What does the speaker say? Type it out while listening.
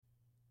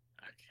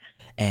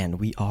And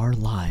we are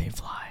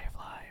live.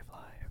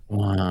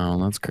 Wow,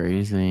 that's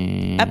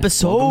crazy.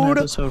 Episode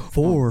Episode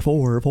 4.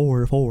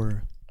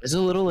 It's a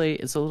little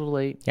late.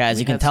 Yeah, as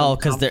We you can had tell, some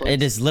because it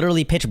conflicts. is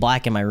literally pitch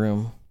black in my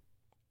room.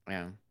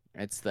 Yeah,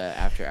 it's the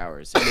after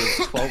hours. It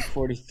is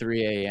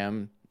 12:43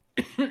 a.m.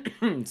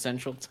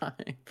 Central Time,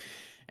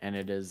 and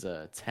it is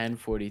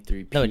 10:43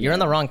 p.m. No, you're in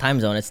the wrong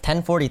time zone. It's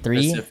 10:43,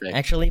 Pacific.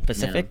 actually,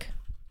 Pacific.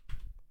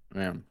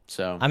 Yeah,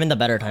 so I'm in the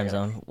better time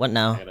zone. What I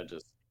now? gotta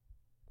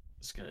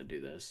just gonna do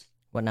this.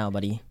 What now,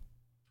 buddy?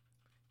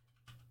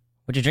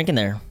 What you drinking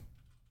there?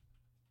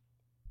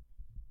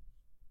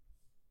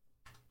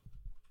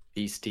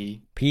 Peace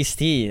tea. Peace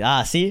tea.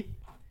 Ah, see?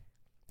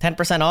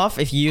 10% off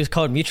if you use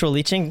code mutual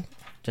leaching.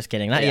 Just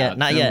kidding. Not Yeah, yet.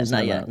 Not yet. 10%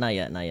 Not yet. off. Not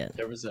yet. Not yet.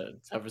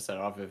 10%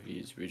 off if you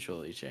use mutual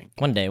leaching.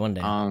 One day.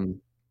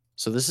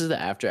 So this is the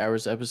after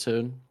hours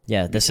episode.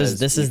 Yeah, this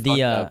because is we the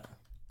fucked up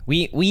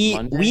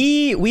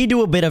we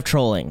do a bit of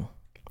trolling.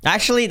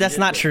 Actually, that's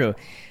not true.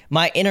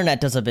 My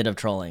internet does a bit of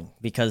trolling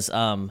because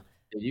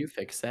Did you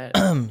fix that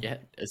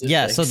yet? Is it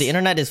yeah, so the fixed?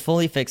 internet is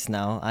fully fixed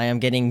now. I am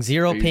getting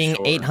 0 Are you ping,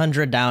 sure?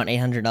 800 down,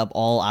 800 up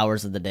all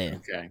hours of the day.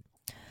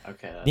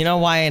 Okay. You know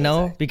why I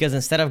know? that's Because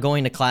instead of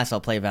going to class, I'll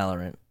play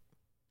Valorant.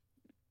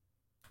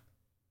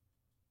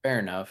 fair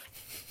enough.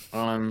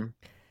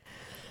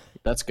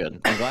 That's good.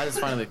 I'm glad it's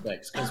finally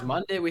fixed. Because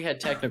Monday we had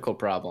technical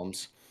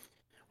problems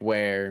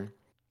where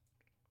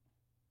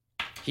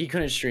he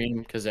couldn't stream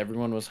because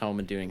everyone was home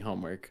and doing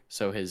homework,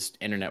 so his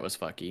internet was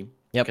fucky.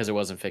 Yep. Because it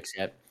wasn't fixed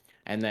yet.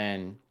 And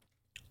then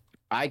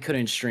I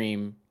couldn't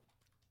stream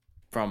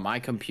from my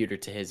computer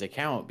to his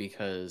account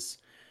because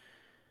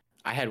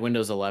I had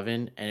Windows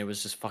 11 and it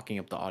was just fucking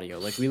up the audio.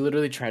 Like we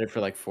literally tried it for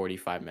like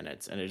 45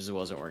 minutes and it just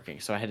wasn't working.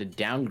 So I had to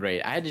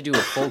downgrade. I had to do a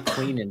full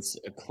clean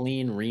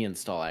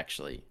reinstall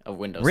actually of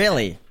Windows.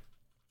 Really?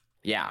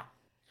 Yeah.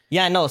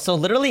 Yeah, no. So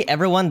literally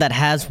everyone that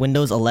has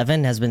Windows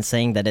 11 has been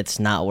saying that it's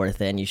not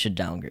worth it and you should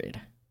downgrade.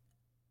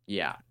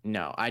 Yeah.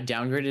 No, I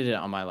downgraded it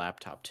on my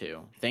laptop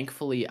too.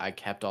 Thankfully, I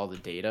kept all the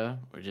data,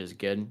 which is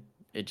good.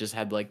 It just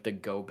had like the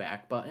go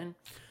back button.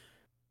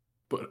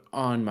 But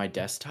on my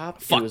desktop,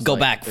 it Fuck, was go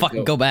like back. the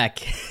Fucking go back.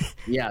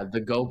 Yeah,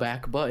 the go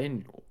back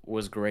button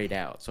was grayed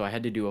out, so I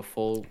had to do a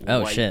full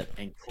Oh, wipe shit.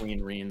 and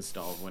clean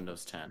reinstall of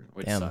Windows 10,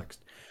 which Damn. sucks.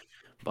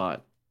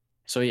 But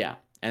so yeah,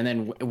 and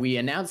then we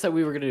announced that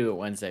we were gonna do it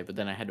Wednesday, but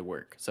then I had to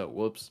work, so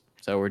whoops.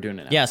 So we're doing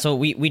it now. Yeah, so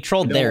we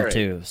trolled Don't there worry.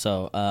 too.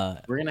 So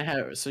We're gonna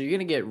have you're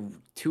gonna get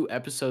 2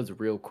 episodes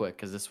real quick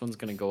because this one's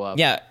gonna go up.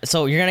 yeah,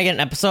 so you're gonna get an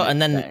episode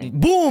and then Bang.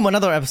 boom,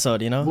 another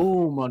episode, you know?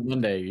 Boom on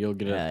Monday, you'll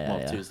get it. Yeah, Well,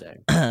 yeah. Tuesday,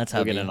 That's how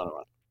you'll it get be. another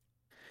one.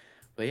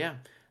 But yeah,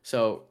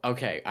 so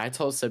okay, I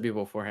told Sebi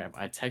beforehand.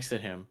 I texted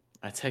him.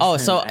 Oh,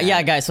 so him yeah,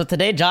 at- guys. So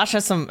today Josh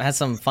has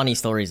some funny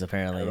stories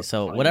apparently. have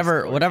So funny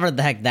whatever story.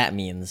 the heck that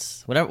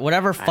means,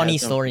 whatever had funny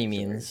some story funny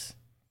means.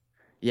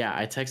 Yeah,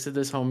 I texted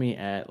this homie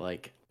at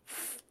like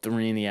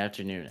 3 in the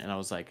afternoon, and I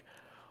was like,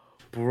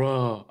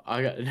 "Bro,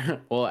 I got."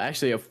 Well,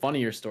 actually, a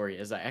funnier story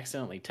is I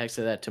accidentally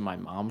texted that to my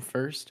mom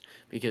first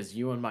because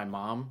you and my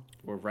mom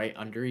were right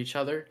under each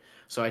other.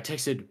 So I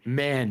texted,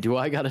 "Man, do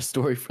I got a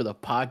story for the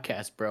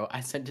podcast, bro?"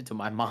 I sent it to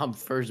my mom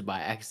first by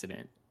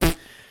accident,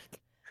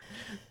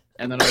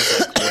 and then I was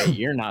like, "Wait,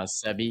 you're not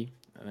Sebi,"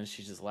 and then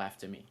she just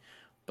laughed at me.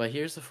 But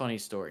here's the funny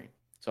story.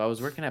 So I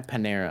was working at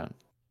Panera,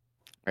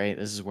 right?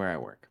 This is where I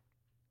work.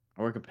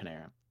 I work at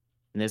Panera.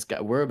 And this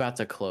guy, we're about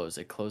to close.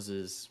 It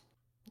closes.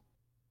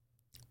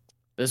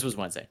 This was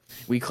Wednesday.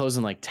 We close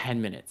in like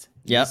 10 minutes.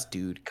 Yep. This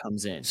dude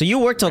comes in. So you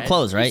work till Red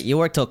close, right? juice. You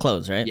work till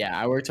close, right? Yeah,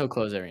 I work till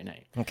close every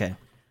night. Okay.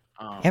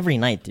 Every Every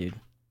night, dude.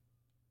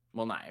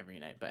 well, not every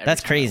night, but every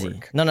That's time I crazy.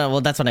 work. No,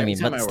 well, that's what I Every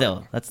mean. time But I still,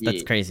 work. that's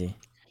Yeah. crazy.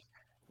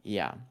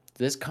 Yeah,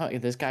 this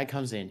guy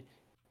comes in,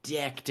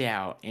 decked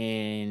out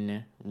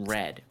in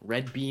red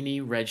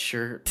beanie, red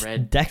shirt,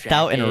 red Decked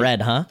out in jacket,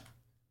 red, huh?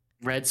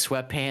 red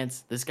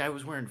sweatpants. This guy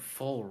was wearing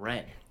full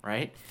red,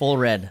 right? Full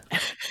red.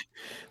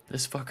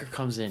 This fucker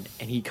comes in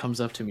and he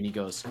comes up to me and he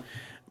goes,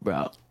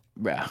 bro,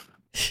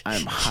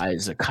 I'm high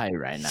as a kite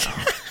right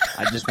now.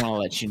 I just want to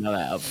let you know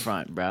that up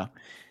front, bro.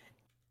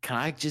 Can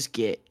I just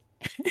get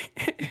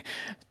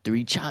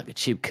 3 chocolate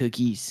chip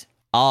cookies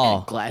and a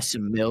Oh, glass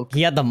of milk?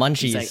 he had the He's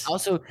munchies. like,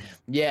 also,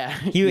 yeah.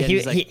 He yeah,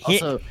 he's like,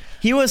 also,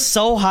 he was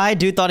so high,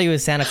 dude thought he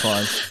was Santa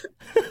Claus.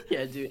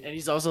 yeah, dude. And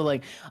he's also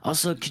like,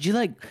 also, could you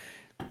like,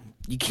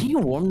 can you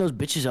warm those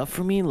bitches up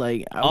for me?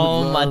 Like, I would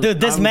Oh my love- dude, I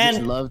this would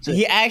just man, love to.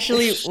 he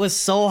actually was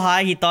so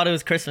high he thought it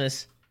was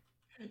Christmas.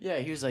 Yeah,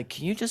 he was like,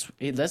 "Can you just?"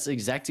 That's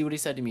exactly what he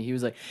said to me. He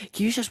was like,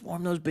 "Can you just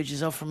warm those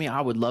bitches up for me?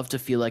 I would love to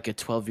feel like a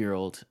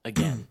 12-year-old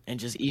again and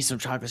just eat some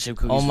chocolate chip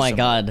cookies." Oh with my some milk."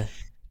 god. And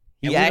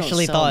He we don't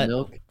actually sell thought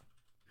milk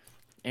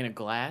in a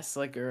glass,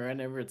 like or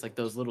whatever. It's like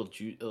those little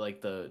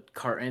like the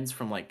cartons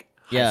from like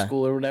high Yeah.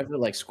 school or whatever,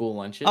 like school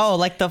lunches. Oh,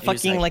 like the And he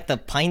was fucking like the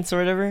pints or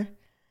whatever?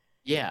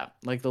 yeah,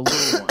 like the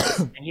little ones.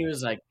 And he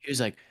was like,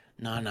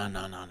 no.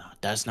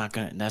 That's not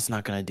gonna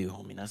do,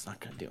 homie. That's not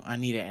gonna do. I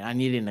need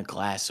it in a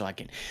glass so I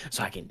can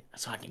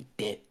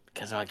dip,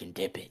 so I can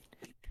dip it.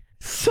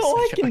 So was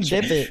I like, can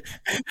okay. dip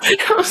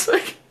it. I was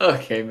like,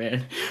 okay,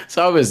 man.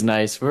 So I was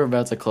nice. We're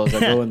about to close.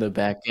 I go in the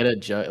back, get a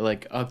jug,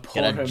 like I Get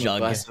pour a him a jug.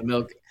 glass of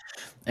milk,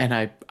 and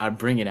I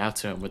bring it out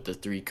to him with the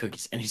 3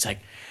 cookies, and he's like,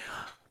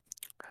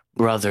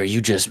 brother,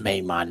 you just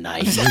made my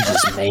night. You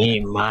just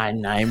made my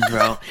night,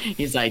 bro.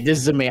 He's like, this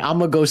is amazing. I'm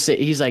gonna go sit.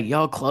 He's like,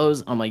 y'all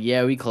close. I'm like,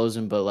 yeah, we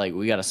closing, but like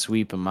we gotta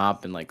sweep and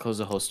mop and like close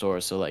the whole store.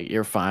 So like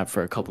you're fine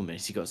for a couple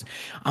minutes. He goes,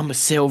 I'm gonna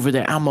sit over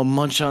there. I'm gonna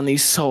munch on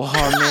these so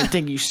hard, man.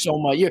 Thank you so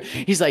much.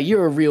 He's like,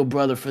 you're a real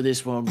brother for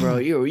this one, bro.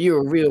 You're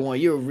a real one.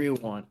 You're a real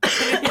one.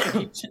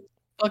 He just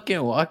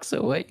fucking walks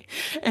away.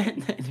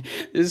 And then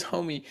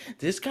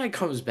this guy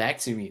comes back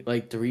to me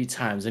like 3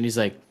 times and he's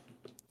like,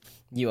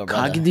 You a can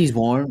I get brother. these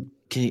warm?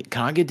 Can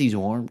I get these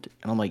warmed?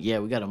 And I'm like, yeah,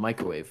 we got a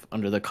microwave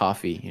under the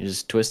coffee. You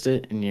just twist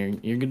it and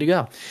you're good to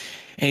go.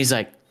 And he's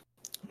like,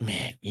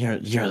 man, you're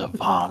the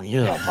bomb.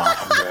 You're the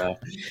bomb, bro.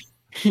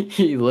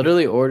 He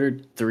literally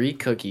ordered 3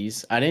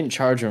 cookies. I didn't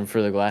charge him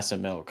for the glass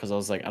of milk because I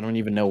was like, I don't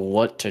even know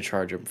what to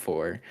charge him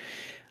for.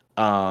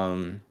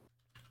 And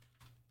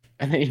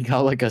then he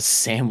got like a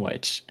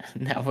sandwich,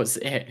 and that was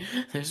it.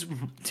 There's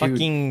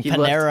Fucking he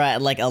left Panera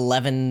at like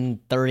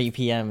 11:30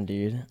 p.m.,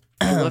 dude.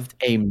 He left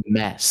a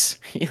mess.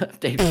 He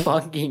left a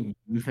fucking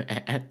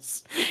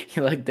mess.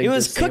 He like It the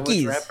was sandwich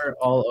cookies. wrapper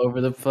all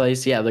over the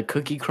place. Yeah, the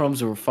cookie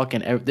crumbs were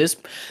fucking.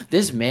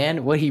 This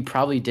man, what he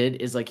probably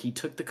did is like he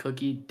took the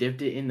cookie,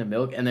 dipped it in the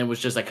milk, and then was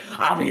just like,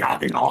 like he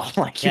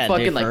Yeah,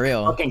 fucking dude, like for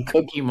real. fucking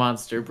Cookie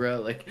Monster, bro.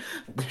 Like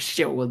the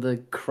shit with the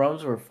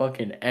crumbs were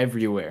fucking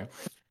everywhere.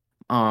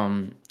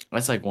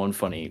 That's like one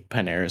funny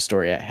Panera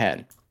story I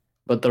had,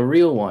 but the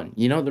real one,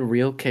 you know, the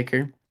real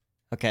kicker.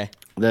 Okay.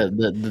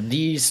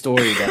 The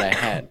story that I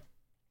had.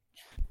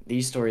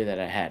 The story that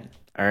I had.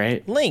 All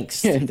right.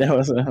 Links. that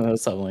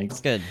was some links.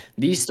 That's good.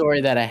 The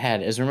story that I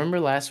had is, remember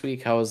last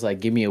week I was like,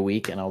 give me a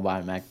week and I'll buy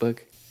a MacBook.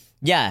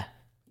 Yeah.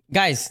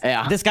 Guys,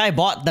 Yeah. this guy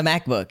bought the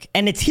MacBook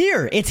and it's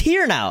here. It's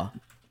here now.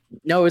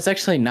 No, it's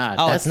actually not.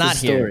 Oh, That's it's not the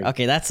story. here.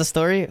 Okay, that's the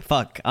story?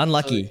 Fuck.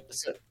 Unlucky.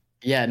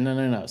 Yeah,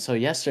 no. So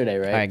yesterday,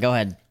 right? All right, go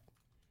ahead.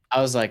 I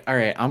was like, all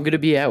right, I'm gonna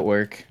be at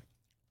work.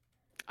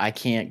 I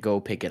can't go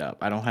pick it up.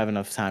 I don't have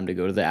enough time to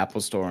go to the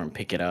Apple store and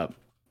pick it up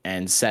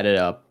and set it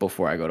up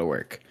before I go to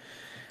work.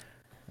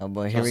 Oh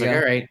boy, So I here was we like, go.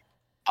 all right,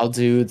 I'll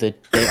do they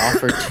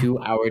offer 2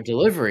 hour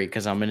delivery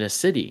because I'm in a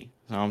city.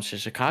 So I'm in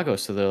Chicago,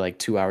 so they're like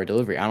 2 hour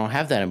delivery. I don't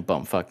have that in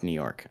bumfuck New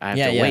York. I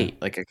have to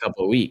wait like a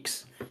couple of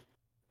weeks.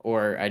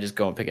 Or I just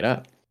go and pick it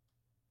up.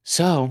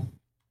 So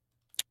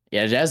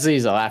yeah,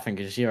 Jazzy's laughing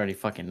because she already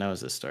fucking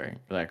knows this story.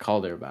 But I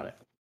called her about it.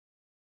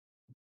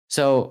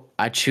 So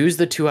I choose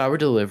the 2 hour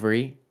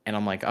delivery, and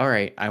I'm like, all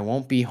right, I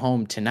won't be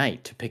home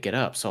tonight to pick it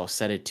up. So I'll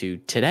set it to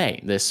today,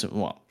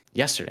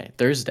 yesterday,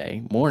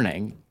 Thursday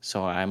morning.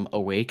 So I'm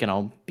awake and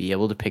I'll be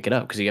able to pick it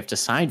up because you have to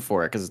sign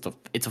for it because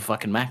it's a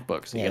fucking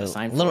MacBook. So you got to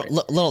sign for it.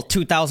 Little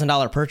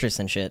 $2,000 purchase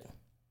and shit.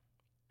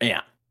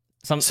 Yeah.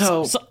 Some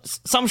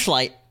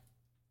schlight.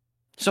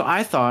 So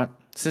I thought,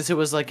 since it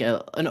was like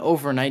an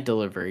overnight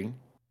delivery,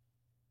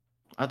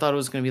 I thought it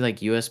was going to be like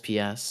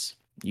USPS.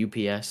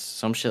 UPS,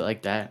 some shit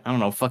like that. I don't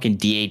know, fucking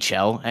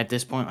DHL at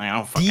this point. Like, I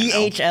don't fucking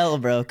know.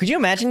 DHL, bro. Could you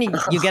imagine you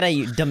get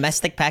a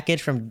domestic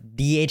package from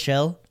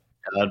DHL?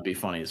 Yeah, that'd be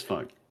funny as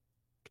fuck.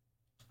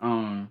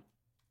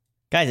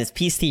 Guys, it's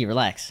Peace Tea.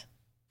 Relax.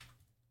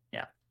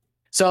 Yeah.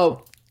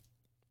 So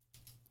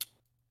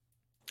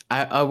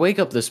I wake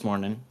up this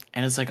morning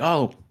and it's like,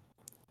 oh,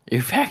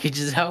 your package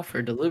is out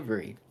for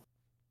delivery.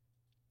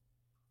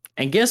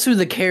 And guess who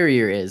the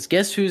carrier is?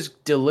 Guess who's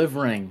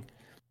delivering?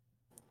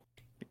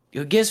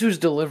 Guess who's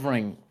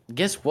delivering?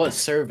 Guess what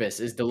service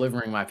is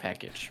delivering my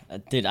package?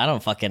 Dude, I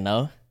don't fucking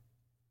know.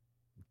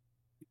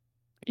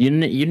 You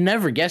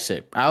never guess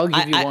it. I'll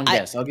give you one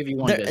guess. I'll give you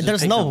one guess.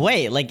 There's no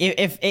way. Like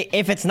if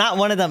it's not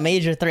one of the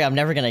major 3, I'm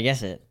never gonna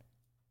guess it.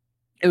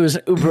 It was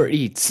Uber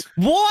Eats.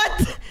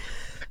 What?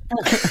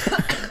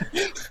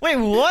 Wait,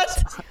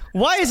 what?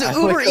 Why is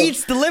Uber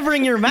Eats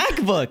delivering your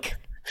MacBook?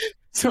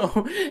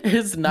 So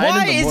it's 9 in the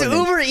Why morning. is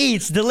Uber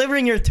Eats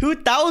delivering your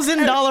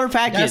 $2,000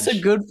 package? That's a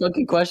good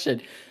fucking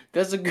question.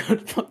 That's a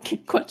good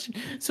fucking question.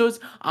 So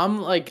I'm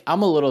a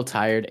little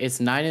tired. It's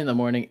 9 in the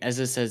morning. As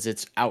it says,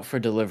 it's out for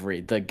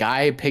delivery. The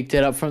guy picked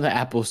it up from the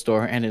Apple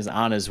store and is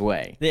on his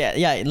way.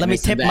 Yeah. Let me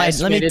tip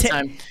 20%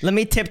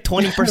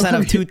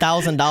 of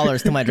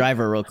 $2,000 to my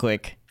driver real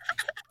quick.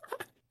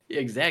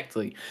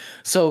 Exactly.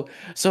 So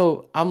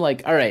I'm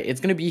like, all right,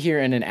 it's gonna be here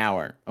in an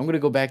hour. I'm gonna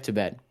go back to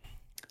bed.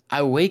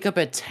 I wake up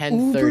at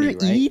 10:30. Uber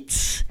right?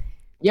 Eats?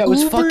 Yeah, it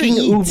was Uber fucking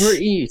Eats. Uber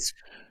Eats.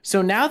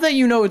 So now that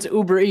you know it's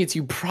Uber Eats,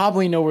 you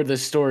probably know where the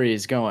story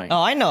is going.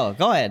 Oh, I know.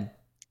 Go ahead.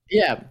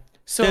 Yeah.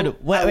 So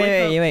Dude,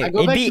 wait.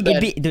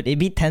 It'd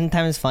be 10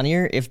 times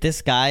funnier if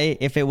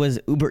it was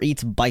Uber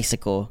Eats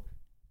bicycle.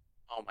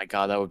 Oh my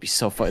god, that would be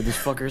so funny. This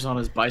fucker's on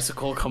his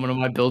bicycle coming to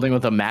my building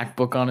with a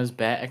MacBook on his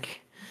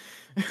back.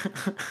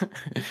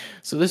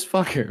 So this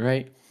fucker,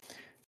 right?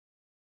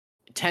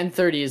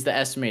 10:30 is the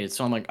estimated.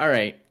 So I'm like, all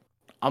right,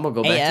 I'm gonna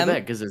go back to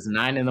bed because it's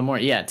 9 in the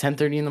morning. Yeah,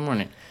 10:30 in the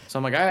morning. So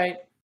I'm like, all right,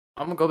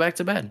 I'm gonna go back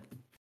to bed.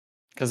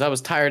 because I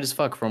was tired as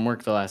fuck from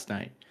work the last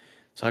night.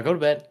 So I go to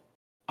bed.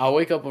 I'll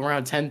wake up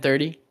around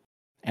 10:30,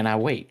 and I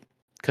wait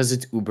because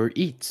it's Uber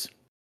Eats.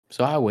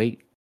 So I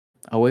wait.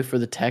 I wait for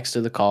the text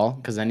or the call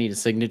because I need a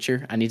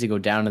signature. I need to go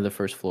down to the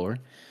first floor.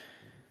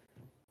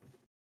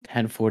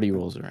 10:40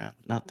 rolls around,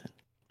 nothing.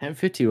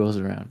 10:50 rolls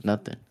around,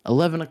 nothing.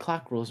 11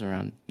 o'clock rolls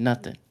around,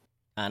 nothing.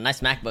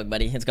 Nice MacBook,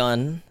 buddy. It's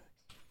gone.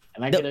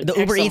 And I The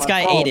Uber Eats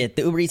guy ate it.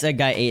 The Uber Eats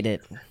guy ate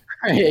it.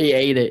 He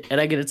ate it. And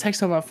I get a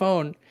text on my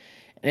phone,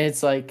 and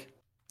it's like,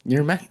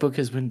 your MacBook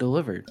has been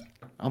delivered.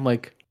 I'm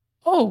like,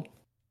 oh,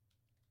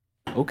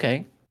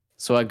 okay.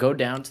 So I go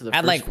down to the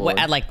first floor.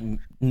 At like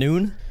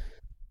noon?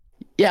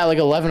 Yeah, like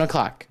 11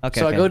 o'clock. Okay.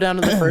 So I go down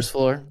to the first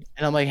floor,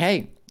 and I'm like,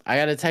 hey, I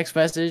got a text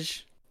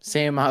message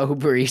saying my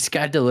Uber Eats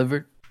got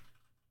delivered.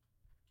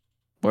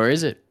 Where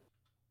is it?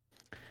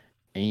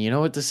 And you know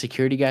what the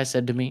security guy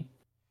said to me?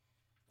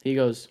 He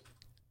goes,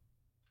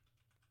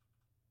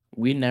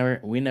 no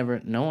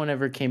one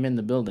ever came in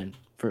the building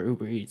for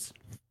Uber Eats.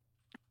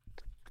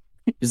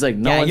 He's like,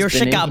 no one's your been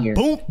shit in got here.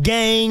 boom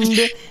ganged.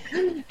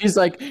 He's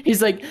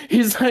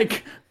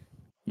like,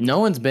 no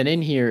one's been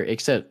in here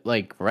except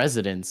like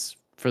residents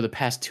for the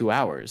past 2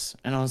 hours.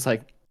 And I was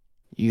like,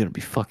 you gotta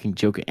be fucking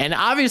joking. And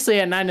obviously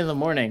at 9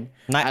 a.m,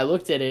 I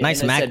looked at it.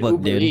 Nice and it said MacBook,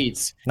 Uber dude.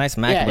 Eats. Nice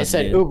MacBook. Yeah, it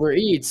said dude. Uber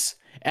Eats.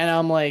 And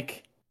I'm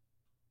like,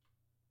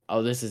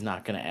 oh, this is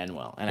not gonna end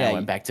well. And I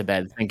went back to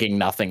bed thinking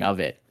nothing of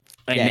it.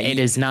 And it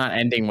is not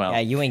ending well. Yeah,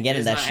 you ain't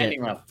getting that shit.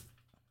 Well.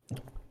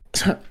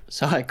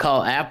 So I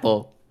call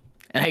Apple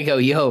and I go,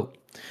 yo,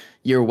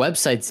 your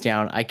website's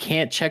down. I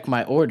can't check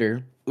my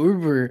order.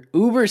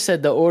 Uber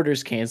said the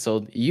order's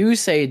canceled. You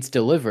say it's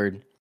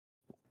delivered.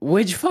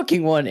 Which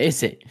fucking one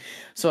is it?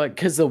 So,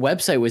 because the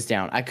website was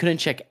down, I couldn't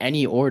check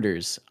any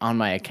orders on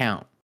my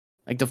account.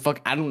 Like the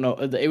fuck, I don't know.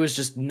 It was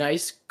just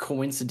nice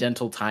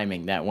coincidental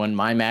timing that when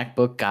my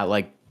MacBook got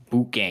like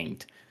boot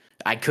ganged,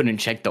 I couldn't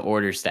check the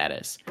order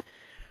status.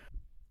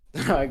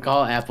 I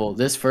call Apple.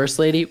 This first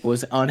lady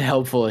was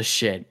unhelpful as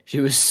shit. She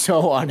was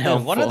so unhelpful.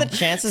 Dude, what are the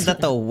chances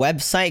that the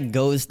website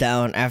goes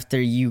down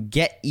after you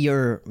get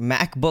your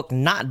MacBook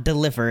not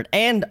delivered?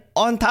 And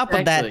on top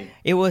of that,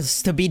 it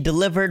was to be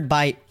delivered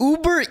by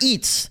Uber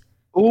Eats.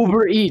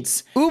 Uber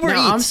Eats. Uber Eats.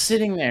 I'm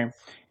sitting there.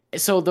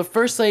 So the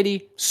first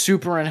lady,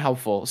 super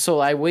unhelpful. So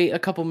I wait a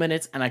couple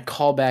minutes and I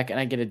call back and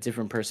I get a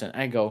different person.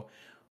 I go,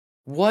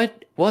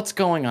 what's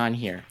going on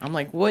here? I'm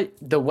like, what?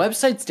 The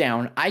website's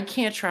down. I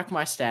can't track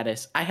my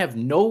status. I have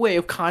no way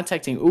of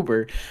contacting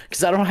Uber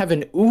because I don't have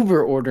an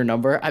Uber order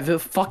number. I have a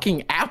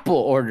fucking Apple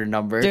order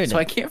number. Dude. So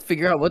I can't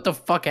figure out what the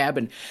fuck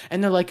happened.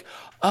 And they're like,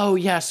 oh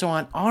yeah, so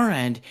on our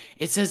end,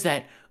 it says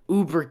that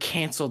Uber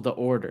canceled the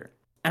order.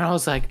 And I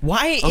was like,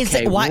 why is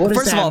it? Why?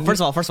 First of all,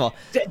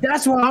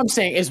 that's what I'm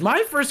saying. Is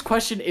my first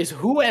question is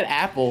who at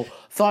Apple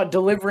thought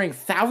delivering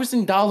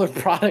 $1,000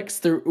 products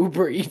through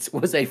Uber Eats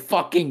was a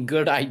fucking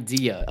good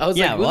idea? I was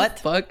like, what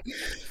the fuck?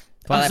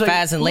 Well, that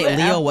fast and late,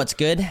 Leo, what's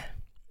good?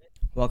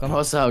 Welcome.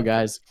 What's up,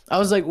 guys? I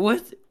was like,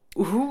 what?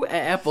 Who at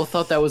Apple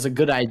thought that was a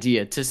good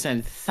idea to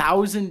send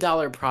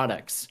 $1,000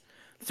 products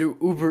through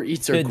Uber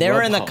Eats or Grubhub? They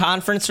were in the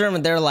conference room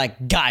and they're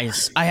like,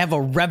 guys, I have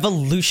a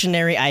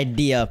revolutionary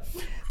idea.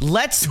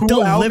 Let's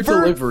deliver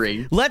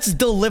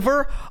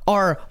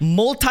our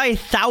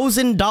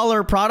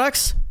multi-$1,000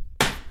 products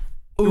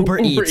Uber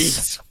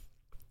Eats.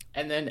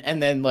 And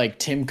then like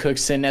Tim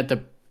Cook's in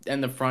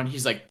the front.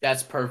 He's like,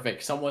 that's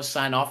perfect. Someone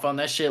sign off on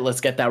that shit.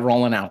 Let's get that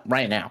rolling out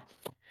right now.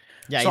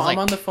 Yeah. So I'm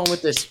on the phone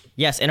with this.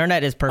 Yes,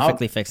 internet is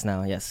perfectly fixed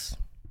now. Yes.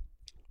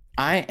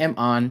 I am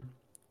on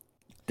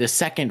the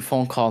second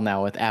phone call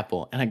now with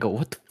Apple, and I go,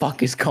 what the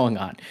fuck is going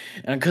on?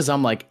 And because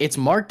I'm like, it's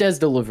marked as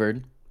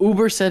delivered.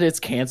 Uber said it's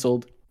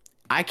canceled.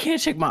 I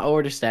can't check my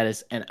order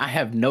status, and I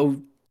have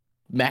no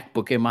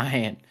MacBook in my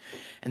hand.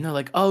 And they're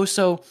like, oh,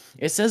 so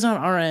it says on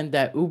our end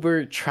that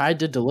Uber tried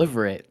to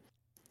deliver it,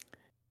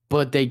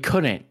 but they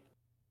couldn't.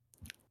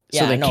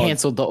 So they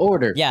canceled the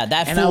order. Yeah,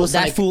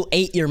 that fool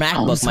ate your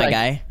MacBook, my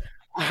guy.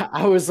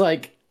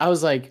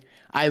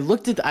 I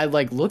looked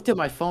at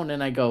my phone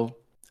and I go,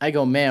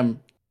 ma'am,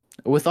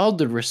 with all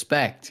due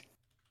respect,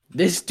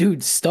 this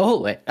dude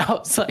stole it. I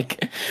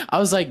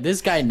was like,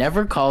 this guy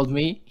never called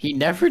me. He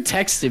never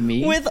texted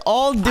me. With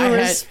all due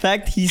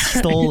respect, he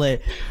stole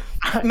it.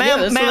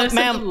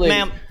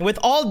 Ma'am, with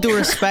all due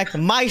respect,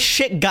 my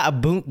shit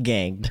got boot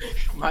ganged.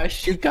 My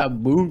shit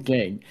got boot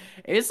ganged.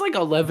 It's like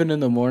 11 in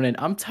the morning.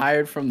 I'm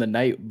tired from the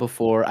night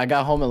before. I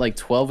got home at like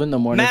 12 in the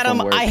morning. Madam,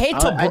 from work. I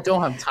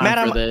don't have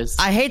time for this.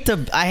 I hate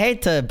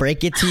to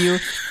break it to you,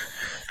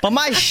 but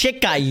my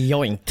shit got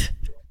yoinked.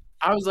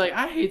 I was like,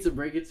 I hate to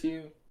break it to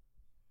you.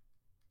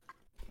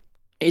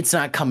 It's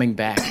not coming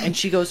back. And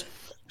she goes,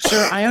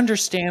 sir, I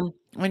understand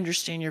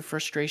your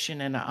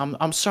frustration, and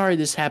I'm sorry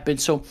this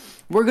happened. So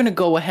we're gonna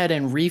go ahead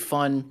and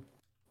refund.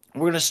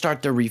 We're gonna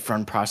start the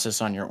refund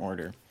process on your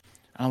order. And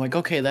I'm like,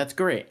 okay, that's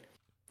great.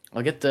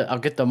 I'll get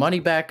the money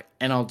back,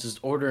 and I'll just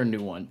order a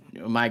new one.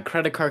 My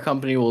credit card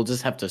company will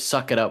just have to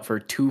suck it up for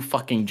 2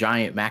 fucking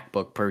giant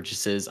MacBook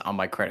purchases on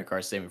my credit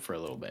card statement for a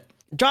little bit.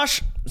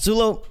 Josh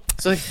Zulo,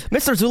 so,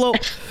 Mr. Zulo,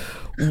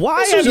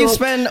 Why have you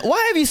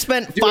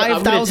spent Dude, I'm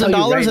gonna tell you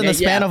 $5,000 right in now, the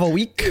span yeah. of a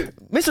week,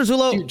 Mr.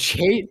 Zulo?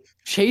 Dude,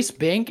 Chase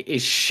Bank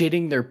is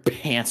shitting their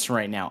pants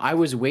right now. I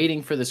was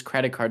waiting for this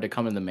credit card to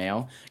come in the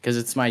mail because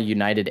it's my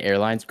United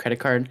Airlines credit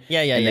card.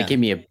 Yeah, And they gave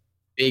me a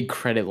big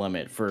credit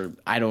limit for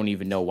I don't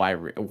even know why.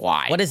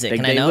 What is it? Like,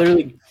 Can they I know?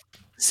 literally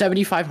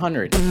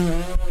 7,500.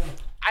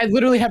 I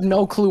literally have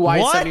no clue why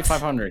it's What?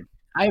 7,500.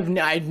 I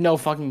have no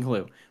fucking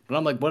clue. But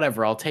I'm like,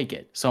 whatever, I'll take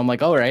it. So I'm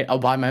like, all right, I'll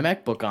buy my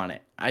MacBook on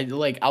it.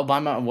 I'll buy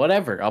my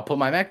whatever. I'll put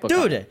my MacBook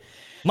on it. Dude,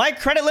 my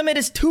credit limit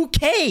is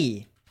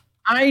 2K.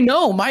 I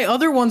know. My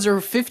other ones are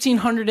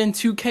 1,500 and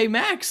 2K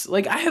max.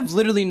 Like, I have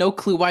literally no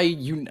clue why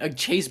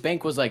Chase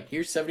Bank was like,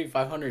 here's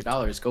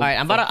 $7,500. Go. All right,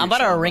 I'm about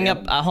to ring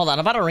up. Hold on, I'm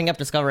about to ring up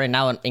Discover right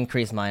now and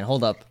increase mine.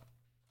 Hold up.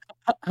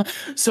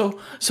 So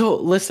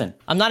listen.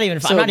 I'm not even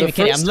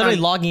kidding. I'm literally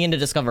logging into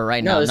Discover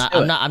right now.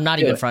 I'm not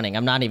even fronting.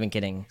 I'm not even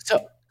kidding.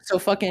 So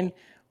fucking,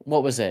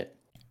 what was it?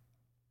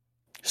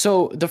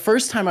 So the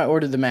first time I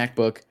ordered the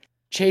MacBook,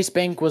 Chase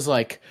Bank was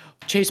like,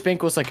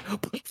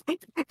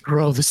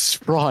 bro, this is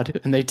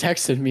fraud. And they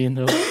texted me and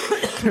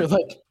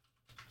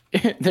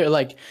they're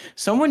like,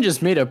 someone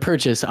just made a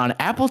purchase on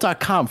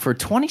apple.com for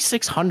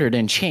 2,600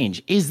 and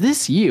change. Is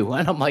this you?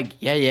 And I'm like,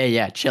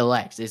 yeah,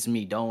 chillax. It's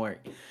me. Don't worry.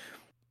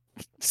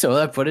 So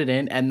I put it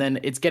in and then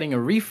it's getting a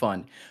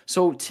refund.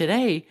 So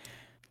today,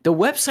 the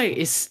website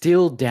is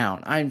still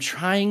down. I'm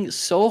trying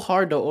so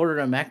hard to order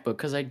a MacBook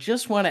because I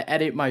just want to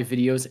edit my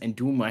videos and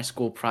do my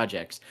school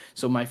projects.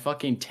 So my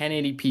fucking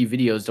 1080p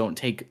videos don't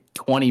take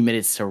 20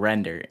 minutes to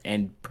render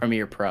in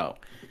Premiere Pro.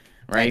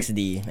 Right?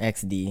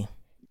 XD.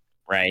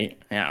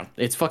 Right? Yeah.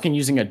 It's fucking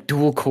using a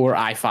dual core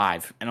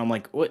i5. And I'm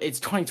like, what? It's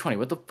 2020.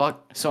 What the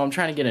fuck? So I'm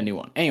trying to get a new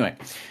one. Anyway.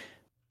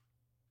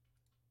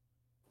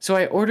 So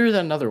I ordered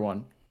another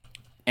one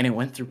and it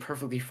went through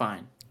perfectly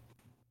fine.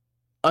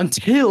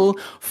 Until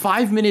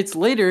 5 minutes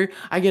later,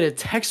 I get a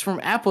text from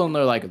Apple and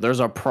they're like,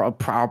 there's a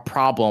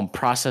problem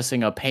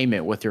processing a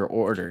payment with your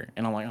order.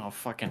 And I'm like, oh,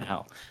 fucking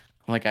hell.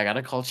 I'm like, I got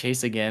to call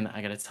Chase again.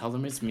 I got to tell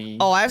them it's me.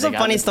 Oh, I have some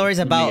funny stories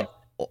about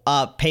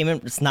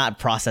payments not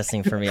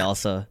processing for me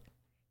also.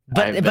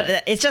 But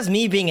it's just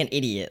me being an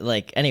idiot.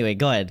 Like, anyway,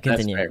 go ahead.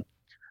 Continue.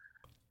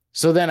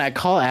 So then I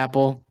call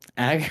Apple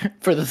and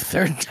for the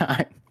third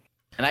time.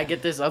 And I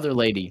get this other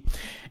lady.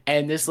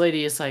 And this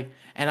lady is like,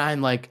 and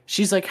I'm like,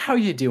 she's like, how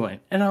you doing?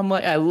 And I'm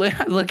like, I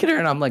look at her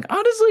and I'm like,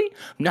 honestly,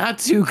 not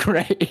too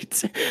great.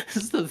 This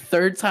is the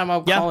third time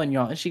I'm calling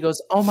y'all. And she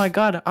goes, oh my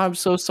God, I'm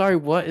so sorry.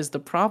 What is the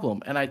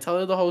problem? And I tell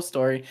her the whole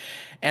story.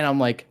 And I'm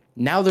like,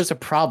 now there's a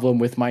problem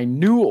with my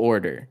new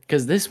order.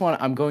 Because this one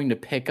I'm going to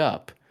pick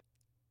up.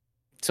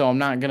 So I'm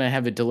not going to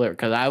have it delivered.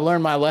 Because I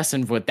learned my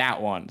lesson with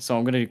that one. So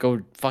I'm going to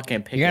go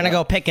fucking pick it up. You're going to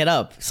go pick it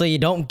up. So you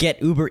don't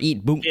get Uber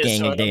Eat Boot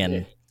Gang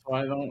again.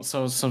 I don't.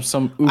 So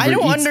some Uber I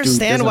don't Eats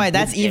understand why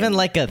that's even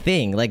like a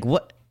thing. Like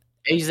what?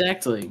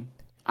 Exactly.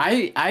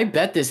 I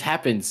bet this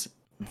happens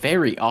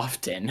very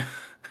often.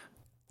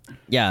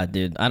 Yeah,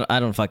 dude. I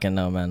don't fucking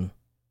know, man.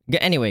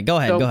 Anyway, go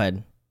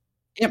ahead.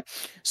 Yep.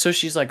 So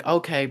she's like,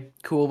 okay,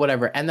 cool,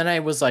 whatever. And then I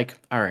was like,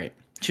 all right.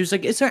 She was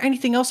like, is there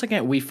anything else I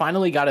can? We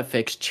finally got it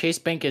fixed. Chase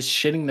Bank is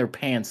shitting their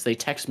pants. They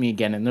text me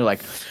again and they're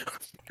like,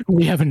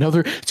 we have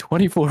another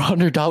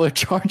 $2,400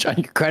 charge on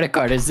your credit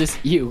card. Is this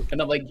you? And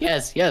I'm like,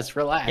 yes,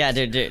 relax. Yeah,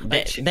 dude.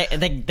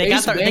 They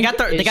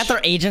got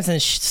their agents in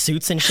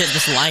suits and shit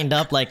just lined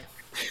up. Like,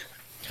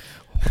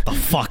 what the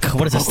fuck?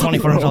 What is this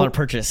 $2,400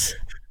 purchase?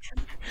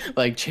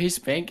 Like, Chase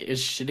Bank is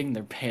shitting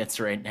their pants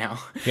right now.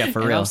 Yeah,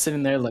 for real. I'm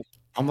sitting there like,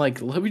 I'm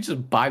like, let me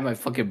just buy my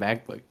fucking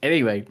MacBook.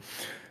 Anyway,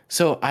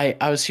 so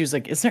she was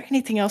like, is there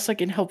anything else I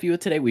can help you with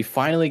today? We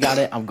finally got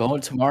it. I'm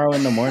going tomorrow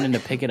in the morning to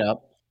pick it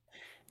up.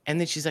 And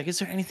then she's like, is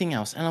there anything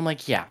else? And I'm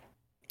like, yeah.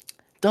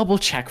 Double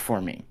check for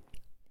me.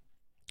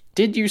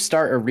 Did you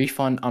start a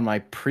refund on my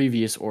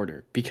previous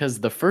order? Because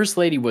the first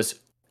lady was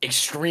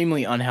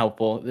extremely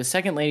unhelpful. The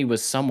second lady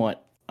was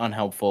somewhat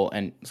unhelpful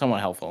and somewhat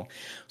helpful.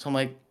 So I'm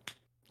like,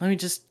 let me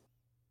just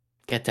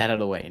get that out of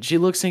the way. And she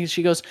looks and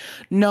she goes,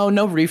 no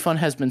refund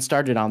has been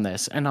started on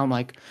this. And I'm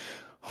like,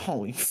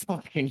 holy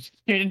fucking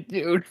shit,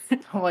 dude.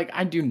 I'm like,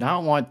 I do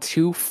not want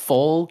 2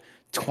 full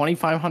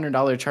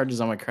 $2,500 charges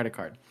on my credit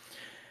card.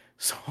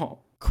 So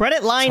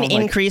credit line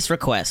increase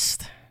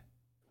request.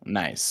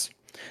 Nice.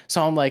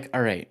 So I'm like,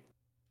 all right,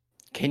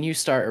 can you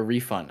start a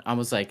refund? I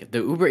was like, the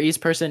Uber Eats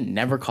person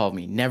never called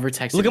me, never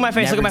texted me. Look at my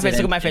face. Look at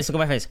my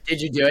face.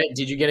 Did you do it?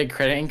 Did you get a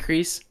credit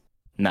increase?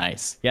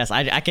 Nice. Yes,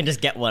 I can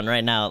just get one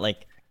right now.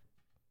 Like,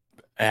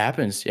 it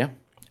happens. Yeah.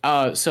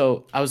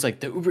 So I was like,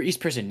 the Uber Eats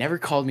person never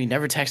called me,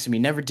 never texted me,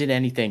 never did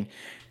anything.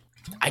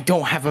 I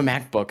don't have a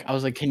MacBook. I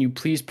was like, can you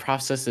please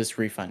process this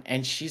refund?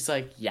 And she's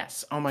like,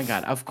 yes. Oh my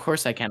God, of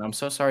course I can. I'm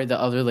so sorry the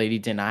other lady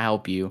did not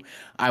help you.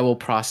 I will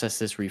process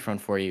this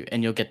refund for you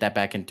and you'll get that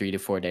back in 3 to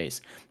 4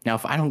 days. Now,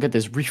 if I don't get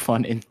this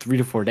refund in 3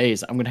 to 4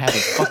 days, I'm going to have a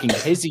fucking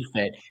hissy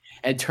fit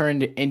and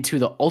turn into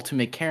the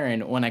ultimate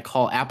Karen when I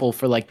call Apple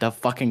for like the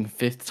fucking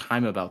 5th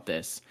time about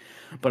this.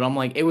 But I'm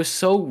like, it was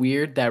so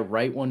weird that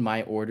right when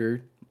my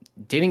order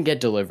didn't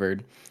get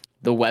delivered,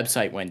 the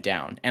website went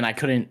down and I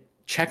couldn't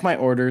check my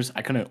orders.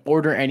 I couldn't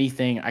order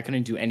anything. I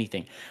couldn't do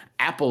anything.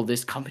 Apple,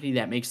 this company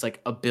that makes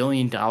like $1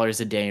 billion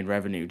a day in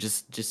revenue,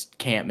 just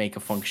can't make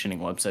a functioning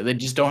website. They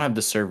just don't have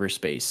the server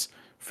space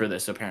for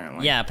this,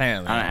 apparently. Yeah,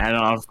 apparently. I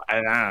don't know.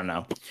 I don't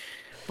know.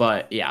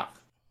 But yeah.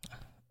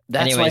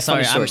 That's anyway, my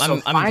sorry.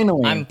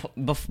 finally,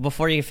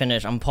 Before you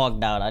finish, I'm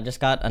pogged out. I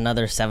just got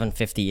another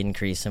 750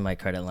 increase in my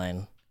credit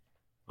line.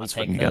 Let's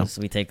take those.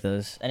 We take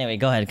those. Anyway,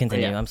 go ahead.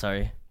 Continue. I'm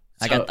sorry.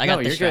 I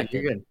got distracted.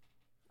 You're good.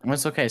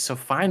 It's okay. So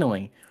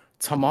finally,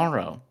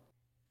 tomorrow,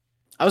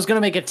 I was gonna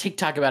make a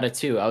TikTok about it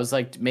too. I was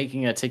like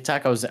making a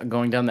TikTok. I was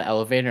going down the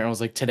elevator and I was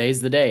like,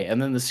 "Today's the day."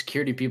 And then the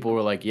security people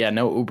were like, "Yeah,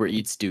 no Uber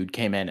Eats dude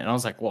came in." And I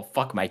was like, "Well,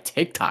 fuck my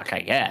TikTok, I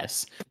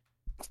guess."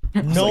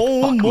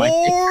 No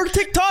more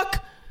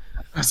TikTok.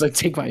 I was like,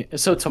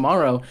 So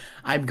tomorrow,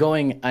 I'm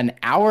going an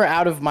hour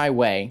out of my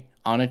way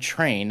on a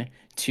train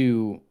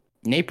to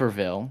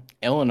Naperville,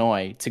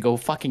 Illinois, to go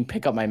fucking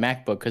pick up my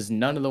MacBook because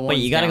none of the ones.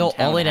 Wait, you gotta go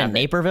all the way to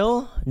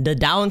Naperville? The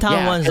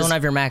downtown ones don't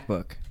have your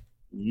MacBook.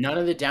 None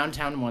of the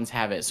downtown ones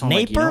have it. So I'm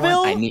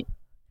Naperville? like, you know what?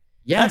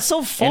 Yeah, that's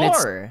so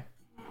far.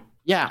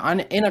 Yeah,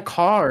 in a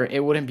car,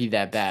 it wouldn't be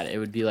that bad. It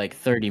would be like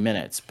 30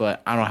 minutes,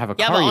 but I don't have a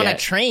car but on yet. A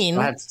train,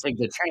 so I have to take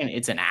the train.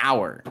 It's an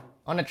hour.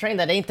 On a train,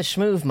 that ain't the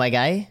schmoove, my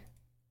guy.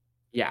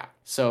 Yeah.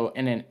 So,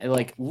 and then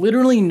like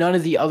literally none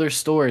of the other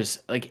stores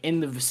like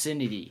in the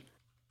vicinity,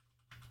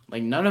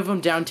 like none of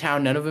them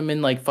downtown, none of them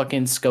in like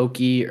fucking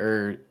Skokie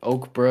or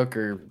Oak Brook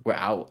or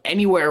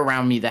anywhere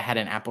around me that had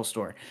an Apple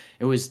store.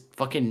 It was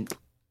fucking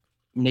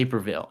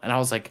Naperville, and I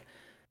was like,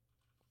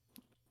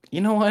 you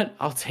know what?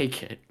 I'll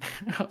take it.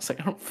 I was like,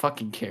 I don't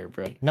fucking care,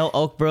 bro. No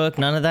Oak Brook,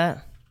 none of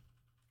that?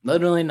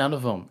 Literally none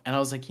of them. And I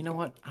was like, you know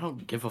what? I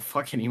don't give a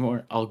fuck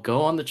anymore. I'll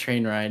go on the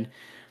train ride.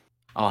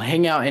 I'll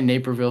hang out in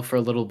Naperville for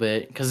a little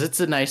bit because it's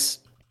a nice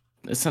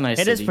city.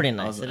 It is pretty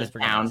nice. It is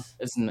pretty town. nice.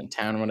 It's in the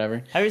town or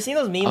whatever. Have you seen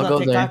those memes on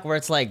TikTok where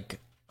it's like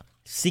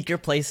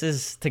secret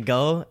places to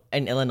go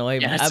in Illinois?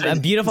 Yeah, a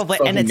beautiful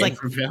place. And it's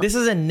Naperville. Like, this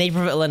is in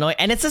Naperville, Illinois.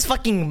 And it's this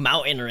fucking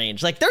mountain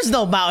range. Like, there's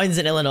no mountains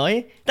in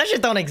Illinois. That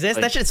shit don't exist.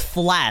 Like, that shit's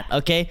flat,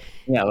 okay?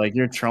 Yeah, like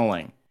you're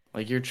trolling.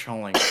 Like,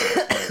 what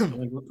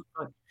the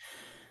fuck?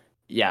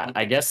 Yeah,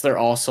 I guess they're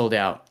all sold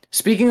out.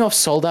 Speaking of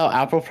sold out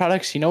Apple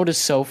products, you know what is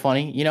so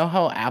funny? You know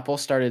how Apple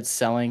started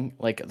selling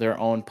like their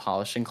own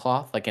polishing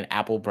cloth, like an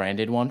Apple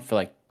branded one for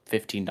like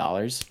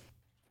 $15?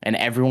 And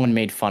everyone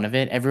made fun of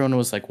it. Everyone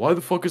was like, why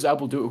the fuck is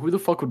Apple doing it? Who the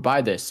fuck would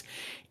buy this?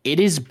 It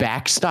is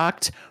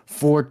backstocked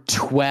for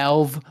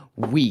 12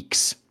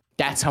 weeks.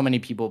 That's how many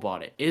people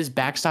bought it. It is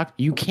backstocked.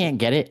 You can't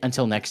get it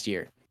until next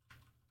year.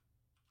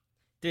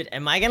 Dude,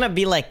 am I gonna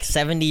be like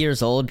 70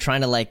 years old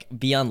trying to like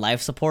be on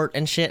life support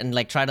and shit and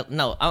like am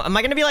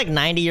I gonna be like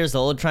 90 years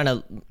old trying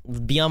to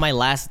be on my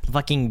last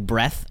fucking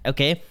breath,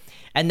 okay?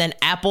 And then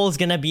Apple's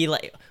gonna be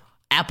like,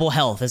 Apple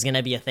Health is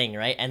gonna be a thing,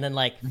 right? And then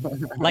like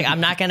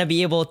I'm not gonna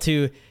be able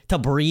to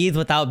breathe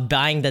without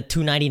buying the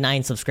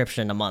 $2.99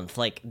 subscription a month.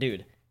 Like,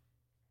 dude.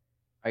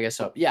 I guess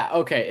so. Yeah,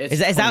 okay. Is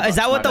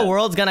that what the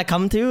world's gonna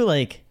come to?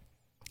 Like,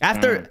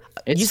 after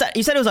you said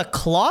it was a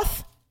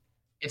cloth?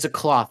 It's a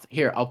cloth.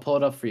 Here, I'll pull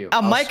it up for you.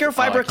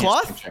 Microfiber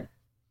cloth?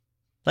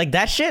 Like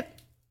that shit?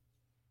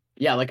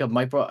 Yeah, like a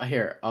micro.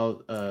 Here,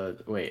 I'll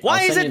wait.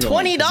 Why is it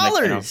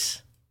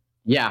 $20?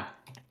 Yeah,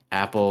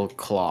 Apple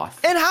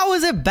cloth. And how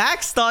is it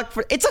backstock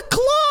for? It's a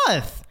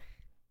cloth.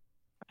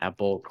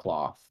 Apple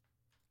cloth.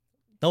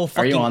 No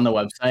fucking. Are you on the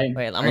website?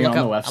 Wait, I'm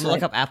gonna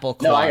look up Apple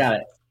cloth. No, I got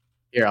it.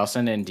 Here, I'll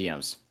send it in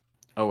DMs.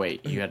 Oh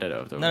wait, you had it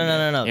over.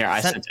 No. Here, I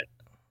sent it.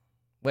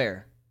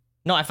 Where?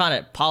 No, I found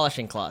it.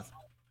 Polishing cloth.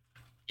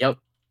 Yep.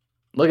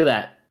 Look at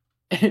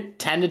that.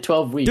 10 to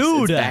 12 weeks.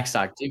 Dude. It's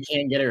backstock. You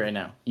can't get it right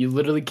now. You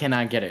literally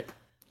cannot get it.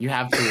 You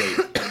have to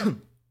wait.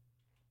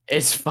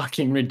 It's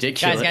fucking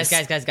ridiculous.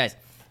 Guys.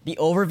 The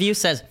overview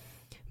says,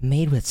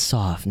 made with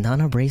soft,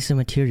 non-abrasive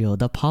material,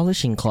 the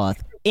polishing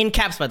cloth. In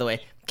caps, by the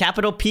way.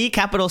 Capital P,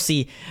 capital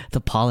C.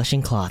 The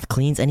polishing cloth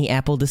cleans any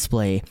Apple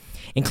display,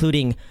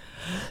 including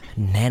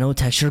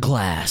nanotexture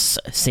glass,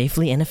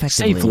 safely and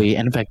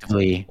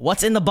effectively.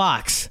 What's in the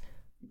box?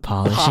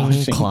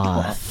 Polishing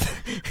cloth.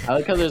 I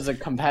like how there's a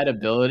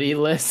compatibility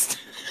list.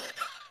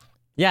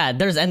 Yeah,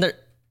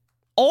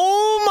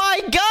 oh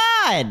my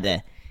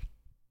god!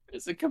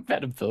 There's a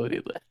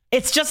compatibility list.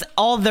 It's just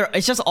all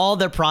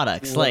their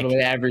products. Literally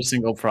like every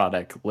single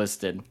product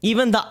listed.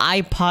 Even the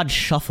iPod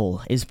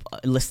Shuffle is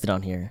listed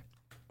on here.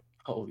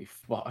 Holy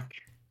fuck.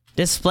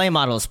 Display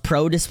models,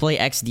 Pro Display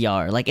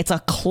XDR. Like, it's a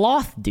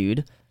cloth,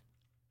 dude.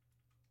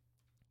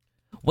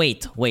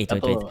 Wait.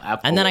 Apple,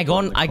 and then I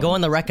go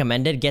on the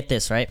recommended. Get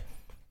this, right?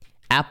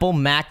 Apple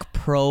Mac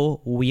Pro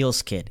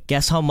Wheels Kit.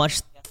 Guess how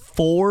much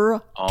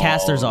 4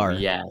 casters are?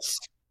 Yes.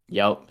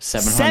 Yep.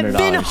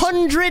 $700.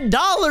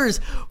 $700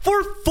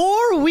 for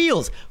 4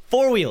 wheels.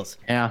 4 wheels.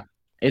 Yeah.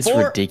 It's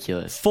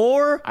ridiculous.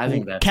 4 I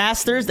think that's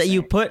casters that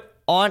you put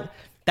on.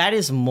 That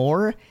is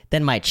more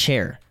than my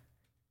chair.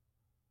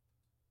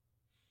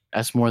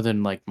 That's more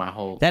than like my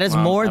whole. That is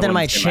more than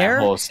my chair.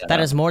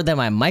 That is more than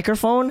my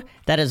microphone.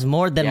 That is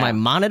more than my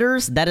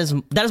monitors. That is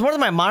more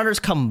than my monitors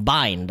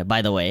combined.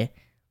 By the way,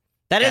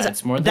 That is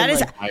it's more than that is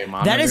like,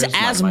 my that is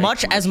monitors, my as mic,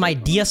 much as my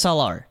tripod.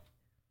 DSLR.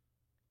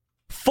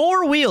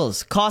 4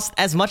 wheels cost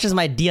as much as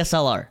my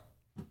DSLR.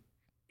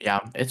 Yeah,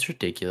 it's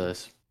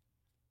ridiculous.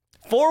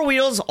 4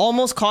 wheels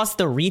almost cost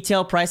the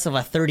retail price of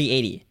a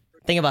 3080.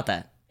 Think about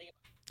that.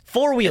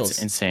 4 wheels.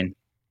 It's insane.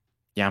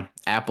 Yeah,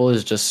 Apple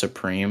is just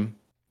supreme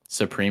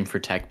for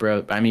tech,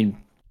 bro. I mean,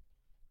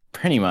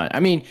 pretty much. I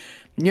mean,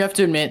 you have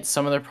to admit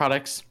some of their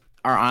products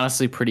are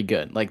honestly pretty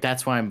good. Like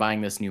that's why I'm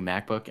buying this new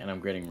MacBook and I'm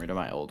getting rid of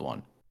my old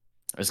one.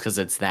 It's because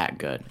it's that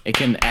good. It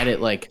can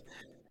edit like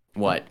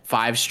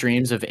 5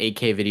 streams of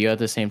 8K video at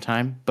the same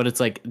time, but it's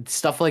like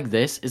stuff like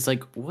this is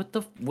like what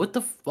the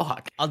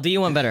fuck? I'll do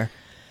you one better.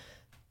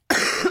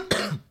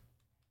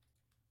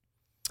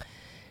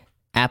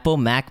 Apple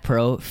Mac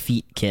Pro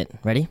Feet Kit.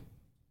 Ready?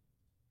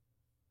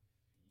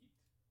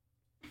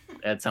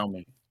 Tell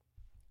me.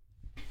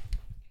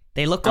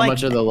 They look How like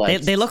much are the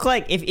legs? they look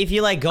like if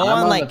you like go I'm on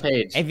on like the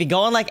page. if you go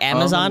on like I'm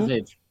on the Amazon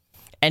page.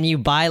 and you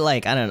buy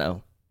like I don't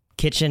know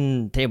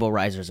kitchen table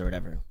risers or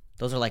whatever.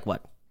 Those are like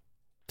what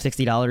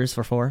 $60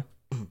 for 4.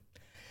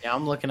 Yeah,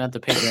 I'm looking at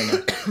the page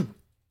right now.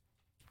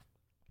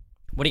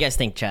 What do you guys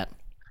think, chat?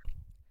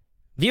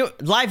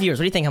 Live viewers,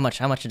 what do you think? How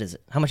much is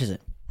it? How much is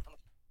it?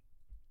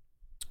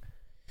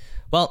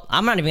 Well,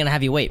 I'm not even gonna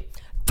have you wait.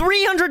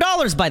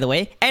 $300, by the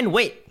way. And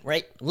wait,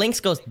 right? Links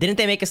goes, didn't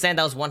they make a stand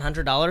that was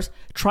 $100?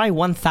 Try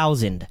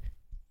 $1,000.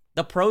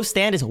 The Pro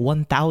stand is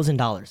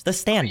 $1,000. The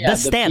stand, Yeah, the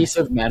stand. piece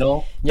of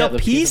metal. Yeah, The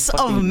piece of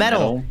fucking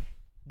metal.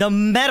 The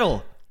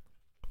metal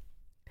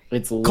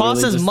It's literally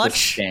costs as just much. the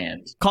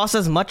stand. Costs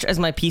as much as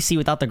my PC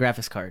without the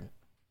graphics card.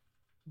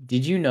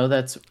 Did you know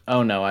that's?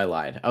 Oh no, I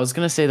lied. I was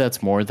gonna say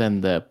that's more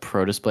than the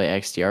Pro Display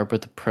XDR,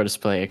 but the Pro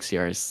Display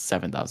XDR is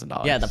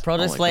 $7,000. Yeah, the Pro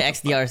Display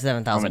XDR is I'm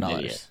an $7,000.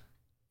 idiot.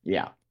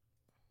 Yeah,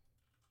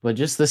 but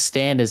just the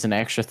stand is an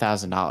extra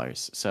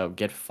 $1,000. So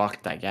get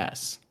fucked, I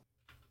guess.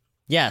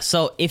 Yeah,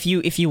 so if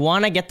you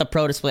want to get the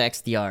Pro Display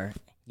XDR,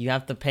 you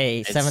have to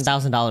pay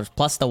 $7,000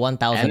 plus the And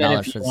then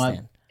 $1,000 for the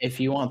stand. if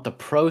you want the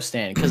Pro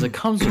stand, because it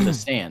comes with a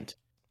stand,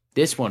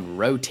 this one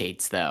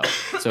rotates though.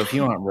 So if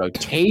you want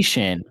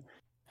rotation,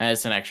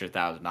 that's an extra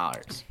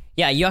 $1,000.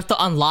 Yeah, you have to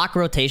unlock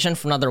rotation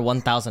for another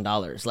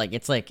 $1,000. Like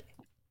it's like,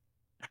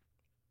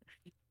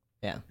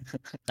 yeah,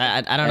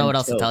 I don't know And what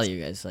else to tell tilts.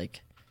 you guys.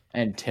 Like,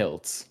 And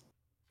tilts.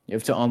 You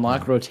have to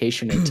unlock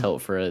rotation and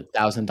tilt for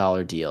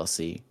 $1,000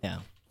 DLC. yeah,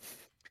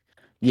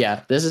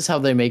 Yeah, this is how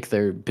they make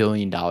their $1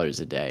 billion a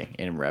day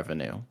in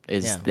revenue.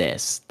 Is Yeah.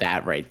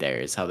 that right there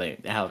is how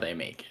they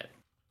make it.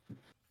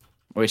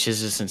 Which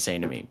is just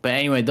insane to me. But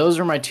anyway, those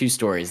are my 2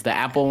 stories. The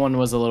Apple one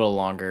was a little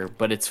longer,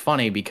 but it's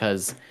funny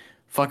because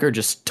fucker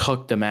just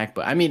took the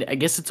MacBook. I mean, I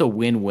guess it's a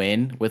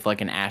win-win with like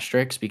an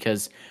asterisk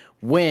because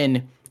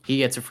win, he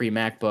gets a free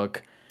MacBook.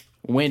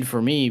 Win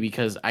for me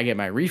because I get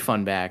my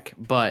refund back,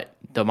 but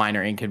the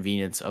minor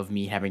inconvenience of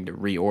me having to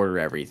reorder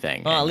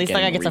everything. well, at and least that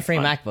guy getting gets a free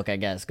refund. MacBook, I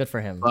guess. Good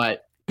for him.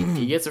 But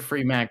he gets a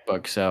free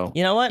MacBook, so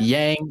You know what?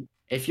 Yang,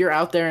 if you're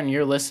out there and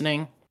you're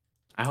listening,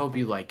 I hope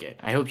you like it.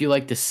 I hope you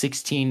like the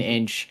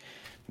 16-inch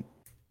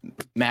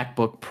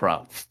MacBook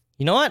Pro.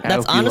 You know what? I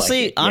That's hope you like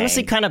honestly it,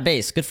 Yang. kind of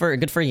base. Good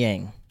for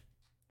Yang.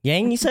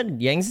 Yang, you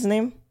said Yang's his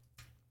name?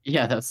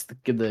 Yeah, that's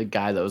the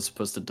guy that was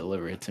supposed to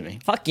deliver it to me.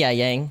 Fuck yeah,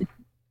 Yang.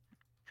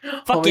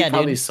 Fuck Homie yeah,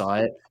 probably dude. saw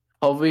it.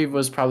 Homie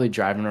was probably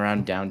driving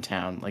around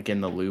downtown, like in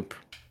the loop,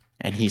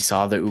 and he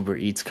saw the Uber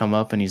Eats come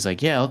up, and he's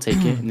like, "Yeah, I'll take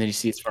it." And then he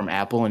sees it's from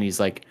Apple, and he's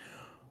like,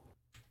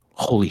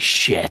 "Holy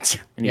shit!"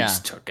 And he Yeah.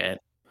 just took it.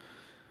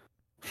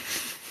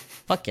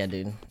 Fuck yeah,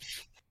 dude.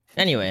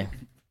 Anyway,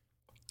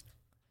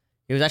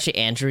 it was actually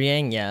Andrew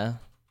Yang. Yeah.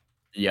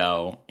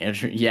 Yo,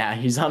 Andrew, yeah,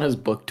 he's on his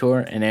book tour,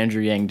 and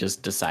Andrew Yang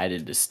just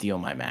decided to steal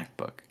my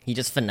MacBook. He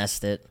just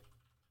finessed it.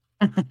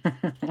 He's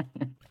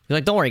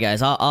like, "Don't worry,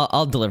 guys.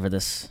 I'll deliver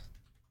this."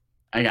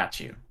 I got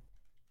you.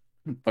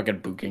 Fucking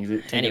booking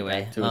it. Take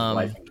Anyway, it back to his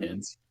wife and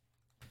kids.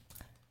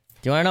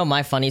 Do you want to know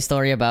my funny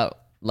story about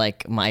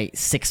like my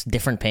 6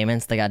 different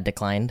payments that got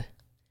declined?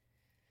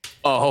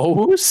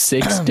 Oh,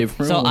 6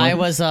 different. So I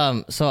ones?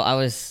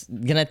 was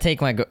gonna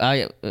take my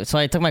so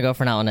I took my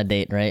girlfriend out on a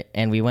date, right?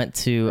 And we went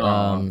to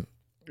the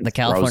Rose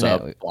California.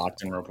 up,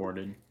 blocked and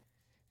reported.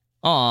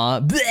 Aw,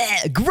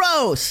 bleh,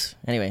 gross.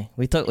 Anyway,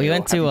 we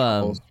went happy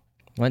to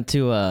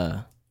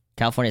couples.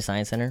 California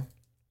Science Center,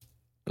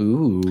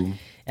 Ooh.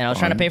 and I was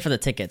trying to Fun. pay for the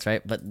tickets,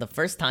 right? But the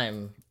first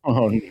time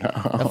Oh no.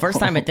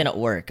 it didn't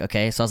work.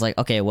 Okay, so I was like,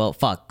 okay, well,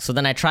 fuck. So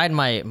then I tried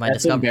my That's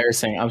Discover.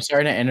 embarrassing. I'm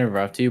sorry to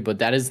interrupt you, but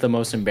that is the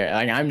most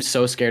embarrassing. Like, I'm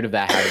so scared of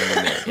that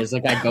happening to me. It's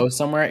like I go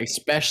somewhere,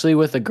 especially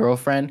with a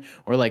girlfriend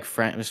or like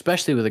friend,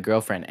 especially with a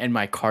girlfriend, and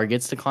my car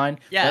gets declined.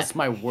 Yeah. That's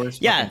my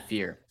worst Yeah. fucking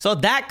fear. So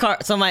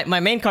my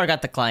main card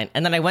got declined,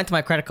 and then I went to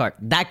my credit card,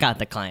 that got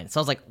declined. So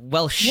I was like,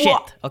 well, shit.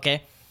 What?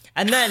 Okay,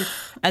 and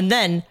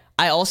then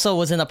I also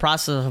was in the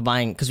process of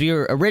buying because we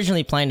were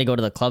originally planning to go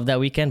to the club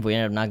that weekend, but we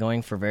ended up not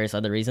going for various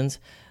other reasons.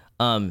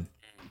 So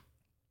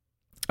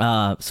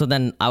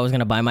then I was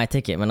gonna buy my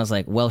ticket, and I was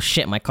like, well,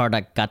 shit, my card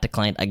got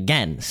declined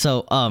again.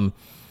 So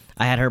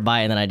I had her buy,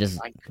 it, and then I just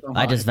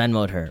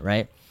Venmo'd her,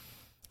 right?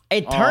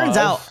 it turns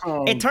out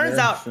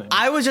embarrassing.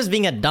 I was just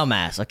being a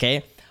dumbass.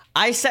 Okay,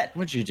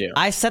 What'd you do?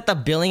 I set the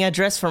billing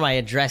address for my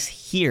address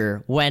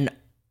here when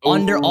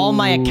under all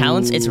my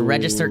accounts it's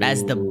registered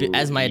as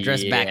my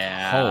address back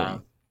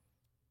home.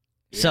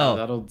 Yeah,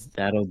 So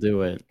that'll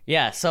do it.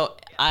 yeah, so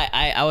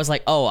I was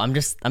like, oh, I'm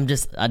just a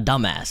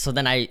dumbass. So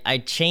then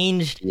I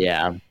changed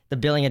Yeah, the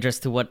billing address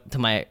to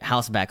my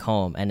house back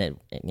home, and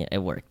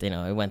it worked. You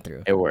know, it went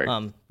through. it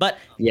worked. But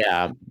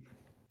Yeah,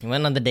 we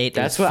went on the date.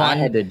 that's it was what fun.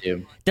 I had to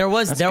do. There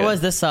was That's there good.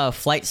 was this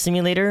flight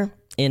simulator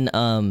in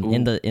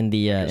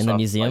the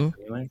museum.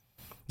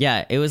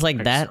 Yeah, it was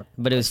like that,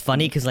 but it was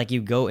funny because like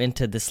you go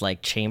into this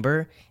like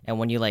chamber, and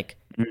when you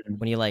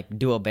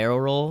do a barrel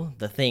roll,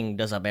 the thing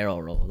does a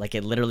barrel roll. Like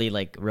it literally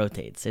like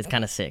rotates. It's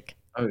kind of sick.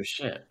 Oh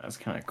shit, that's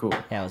kind of cool.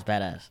 Yeah, it was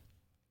badass.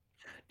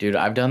 Dude,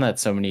 I've done that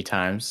so many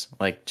times,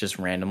 like just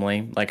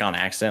randomly, like on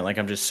accident. Like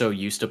I'm just so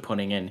used to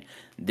putting in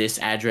this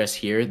address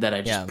here that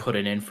I just put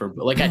it in for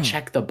like I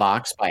check the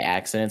box by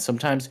accident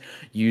sometimes,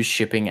 use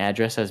shipping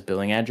address as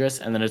billing address,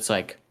 and then it's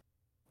like,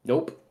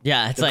 nope.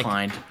 Yeah, it's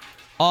declined.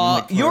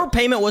 Your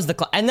payment was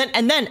and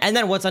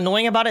then what's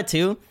annoying about it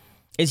too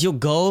is you'll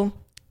go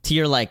to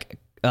your like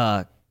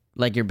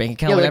your bank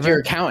account, Yeah, whatever. like your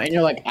account, and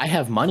you're like, I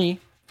have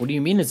money. What do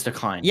you mean it's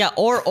declined? Yeah,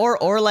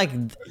 or like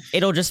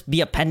it'll just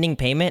be a pending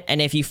payment,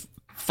 and if you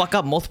fuck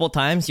up multiple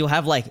times, you'll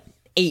have like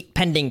 8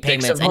 pending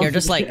payments, and you're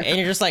just like,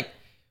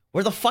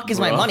 where the fuck is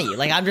my money?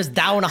 Like I'm just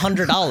down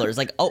 $100.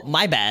 Like, oh,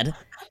 my bad.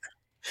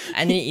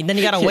 And then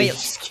you gotta wait,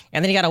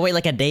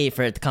 like a day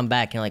for it to come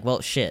back. And you're like, well,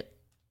 shit.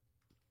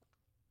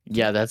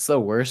 Yeah, that's the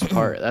worst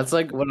part. That's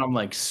like what I'm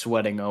like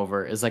sweating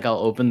over. Is like I'll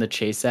open the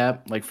Chase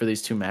app like for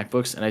these 2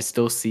 MacBooks, and I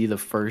still see the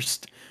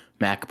first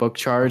MacBook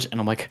charge, and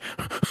I'm like,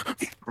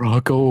 bro,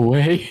 go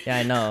away. Yeah,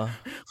 I know.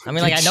 I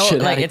mean, like I know,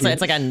 like it's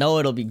like I know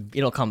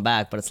it'll come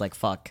back, but it's like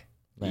fuck.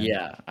 Man.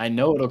 Yeah, I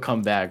know it'll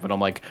come back, but I'm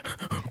like,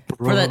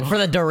 bro. For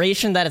the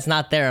duration that it's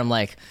not there, I'm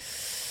like,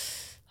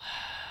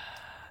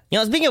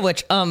 speaking of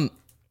which, LA's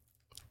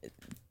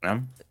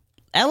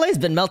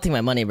been melting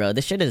my money, bro.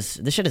 This shit is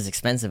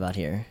expensive out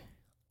here.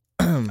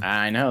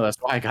 I know, that's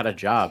why I got a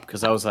job,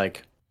 because I was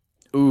like,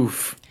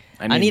 oof.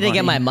 I need to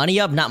get my money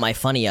up, not my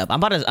funny up.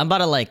 I'm about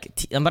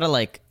to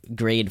like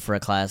grade for a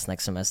class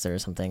next semester or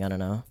something. I don't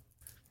know.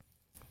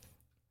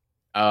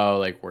 Oh,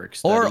 like work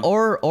study.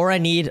 Or I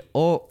need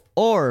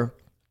or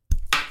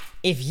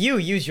if you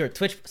use your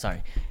Twitch.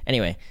 Sorry.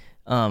 Anyway,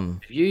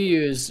 if you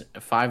use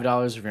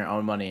 $5 of your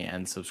own money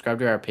and subscribe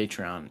to our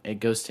Patreon,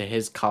 it goes to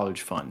his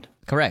college fund.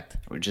 Correct.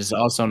 Which is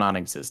also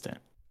non-existent.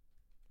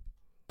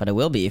 But it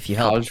will be if you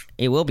help.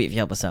 It will be if you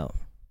help us out.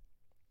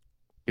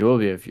 It will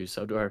be if you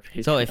sub to our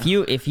Patreon. So if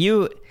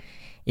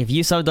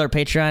you sub to our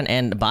Patreon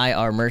and buy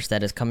our merch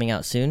that is coming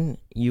out soon,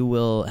 you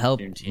will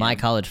help my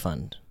college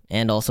fund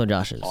and also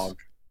Josh's.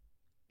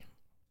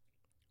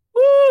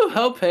 Woo!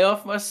 Help pay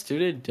off my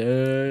student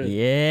debt.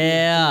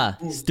 Yeah,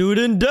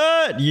 student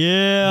debt.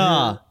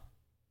 Yeah,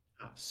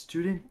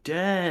 student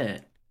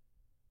debt.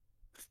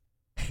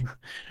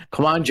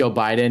 Come on, Joe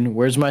Biden.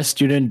 Where's my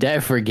student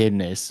debt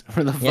forgiveness?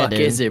 Where the fuck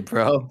is it,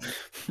 bro?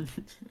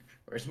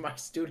 Where's my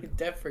student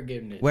debt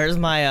forgiveness? Where's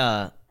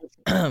my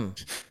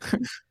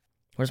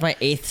where's my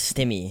 8th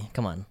stimmy?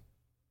 Come on.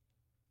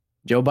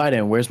 Joe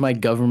Biden, where's my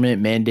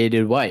government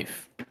mandated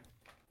wife?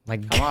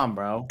 Come on,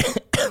 bro.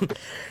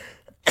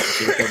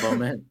 Jacob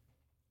moment.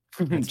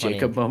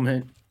 Jacob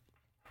moment.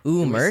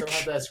 Ooh,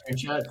 merch.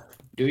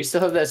 Do we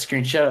still have that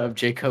screenshot of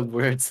Jacob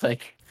where it's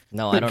like,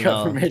 no, I don't know.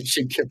 The government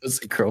should give us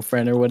a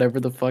girlfriend or whatever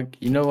the fuck.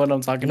 You know what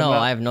I'm talking about? No,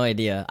 I have no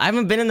idea. I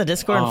haven't been in the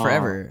Discord in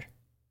forever.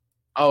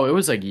 Oh, it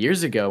was like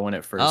years ago when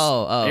it first.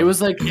 Oh. It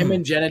was like him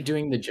and Jenna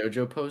doing the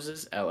JoJo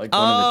poses at like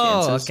one of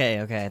the dances.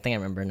 Okay. I think I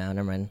remember now.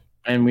 Never mind.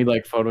 And we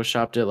like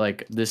photoshopped it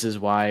like, this is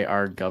why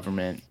our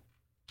government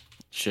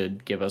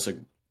should give us a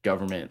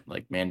government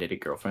like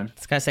mandated girlfriend.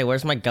 This guy say,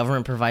 "Where's my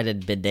government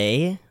provided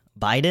bidet?"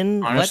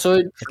 Biden.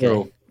 Honestly, true.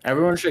 Okay.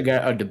 Everyone should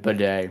get a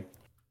bidet.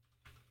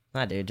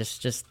 Nah, dude,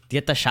 just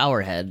get the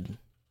shower head.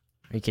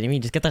 Are you kidding me?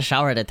 Just get the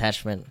shower head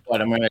attachment.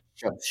 What, I'm gonna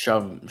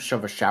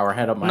shove a shower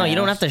head up my ass? No, you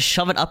don't have to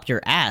shove it up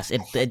your ass.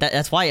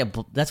 That's why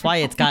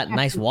it's got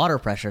nice water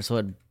pressure.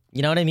 So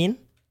you know what I mean?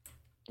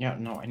 Yeah,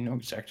 no, I know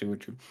exactly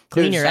what you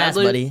clean your ass,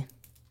 buddy.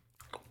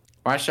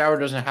 My shower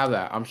doesn't have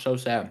that. I'm so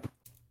sad.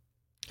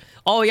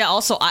 Oh yeah.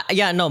 Also,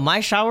 my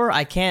shower.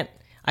 I can't.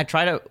 I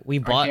try to. We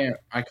bought.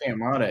 I can't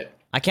mod it.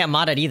 I can't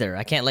mod it either.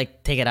 I can't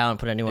like take it out and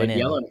put a new one in.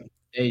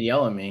 They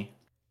yell at me.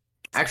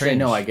 Actually,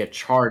 no, I get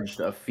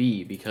charged a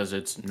fee because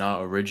it's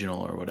not original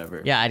or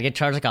whatever. Yeah, I'd get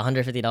charged like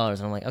 $150, and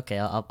I'm like, okay,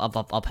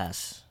 I'll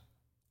pass.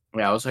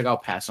 Yeah, I was like, I'll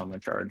pass on the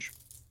charge.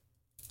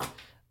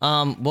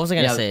 What was I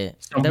gonna say?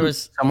 There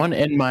was someone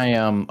in my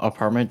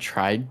apartment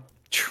tried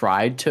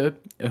to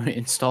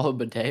install a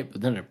bidet,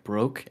 but then it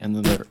broke, and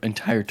then their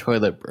entire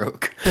toilet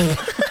broke.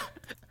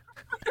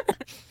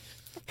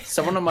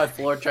 Someone on my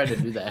floor tried to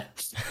do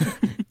that.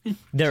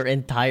 Their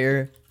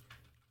entire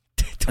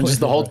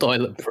just the whole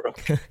toilet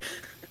broke.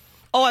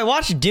 Oh, I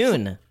watched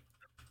Dune.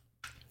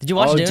 Did you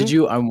watch Oh, Dune? did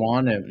you? I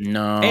want it.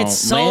 No. It's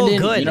so Landon,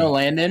 good. You know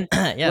Landon?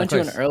 Yeah, went of to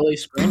an course. early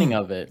screening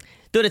of it.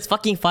 Dude, it's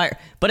fucking fire.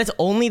 But it's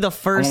only the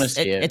first.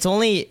 see it. It's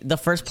only the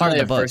first It's part of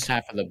only the book. first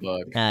half of the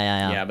book.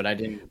 Yeah. Yeah, but I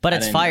didn't. But I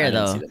it's didn't- fire, I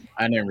didn't though. see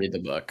I didn't read the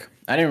book.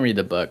 I didn't read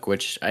the book,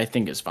 which I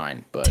think is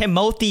fine. But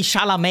Timothy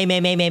Chalamet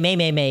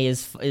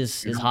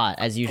is hot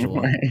as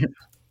usual.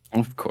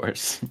 of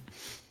course.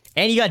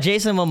 And you got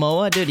Jason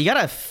Momoa, dude. You got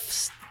a And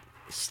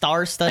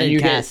star-studded you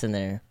cast get- in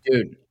there.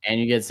 Dude, and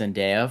you get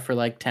Zendaya for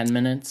like 10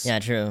 minutes. Yeah,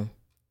 true.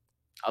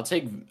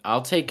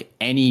 I'll take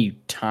any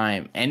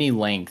time, any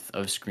length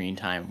of screen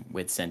time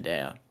with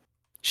Zendaya.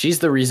 She's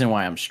the reason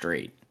why I'm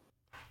straight.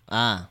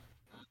 Ah,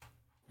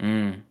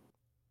 Mm.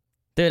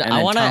 dude, And I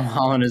then want Tom to.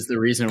 Holland is the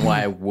reason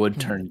why I would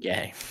turn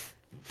gay.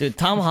 Dude,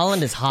 Tom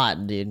Holland is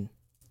hot, dude.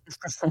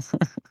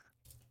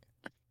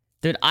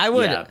 Dude, I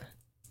would. Yeah.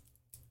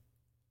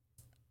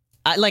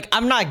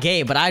 I'm not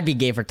gay, but I'd be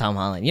gay for Tom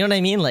Holland. You know what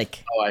I mean?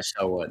 Like, Oh, I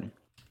so would.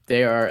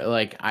 They are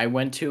like I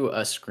went to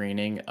a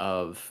screening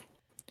of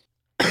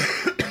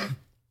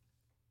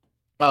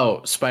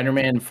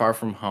Spider-Man Far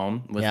From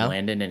Home with Yeah.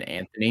 Landon and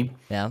Anthony.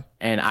 yeah.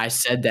 And I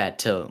said that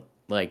to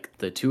like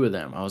the two of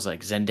them. I was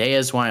like, Zendaya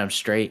is why I'm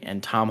straight,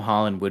 and Tom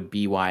Holland would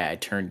be why I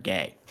turned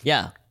gay.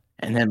 Yeah.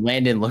 And then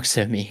Landon looks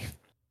at me.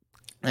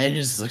 And he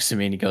just looks at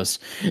me and he goes,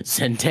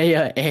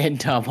 Zendaya and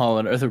Tom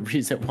Holland are the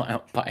reason why I'm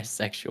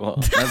bisexual.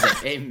 And I was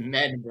like,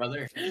 amen,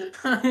 brother.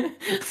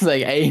 It's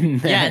like,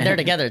 amen. Yeah, and they're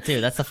together too.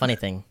 That's the funny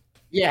thing.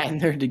 Yeah, and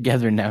they're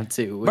together now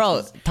too. which Bro,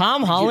 is-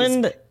 Tom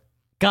Holland,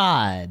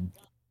 god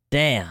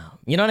damn.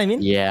 You know what I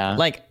mean? Yeah.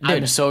 Like,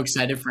 I'm dude, so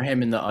excited for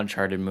him in the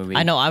Uncharted movie.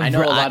 I know, I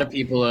know a lot of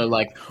people are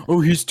like, oh,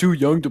 he's too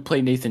young to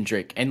play Nathan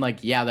Drake. And like,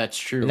 yeah, that's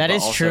true. That but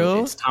is also,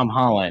 true. It's Tom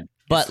Holland.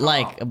 but It's Tom.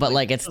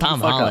 it's shut the Tom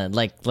fuck up. Holland.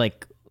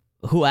 Like,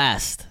 who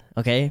asked?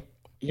 Okay?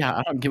 Yeah,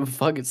 I don't give a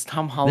fuck. It's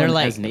Tom Holland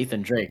like- as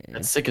Nathan Drake.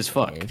 That's sick as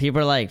fuck. I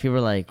People are like,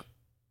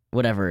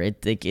 whatever.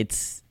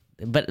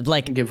 But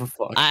like, don't give a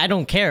fuck. I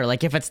don't care.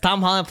 Like, if it's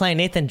Tom Holland playing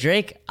Nathan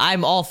Drake,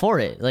 I'm all for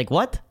it. Like,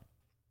 what?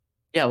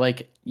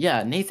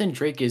 Yeah, Nathan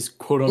Drake is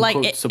quote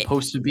unquote Like,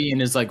 supposed to be in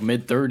his like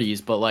mid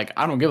 30s, but like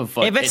I don't give a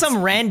fuck. If it's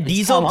some Rand it's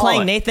Diesel Tom playing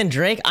Holland. Nathan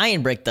Drake, I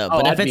ain't bricked up. Oh,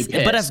 But I'd if be it's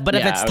pissed. but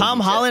if Yeah, it's I would Tom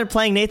be pissed. Holland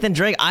playing Nathan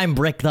Drake, I'm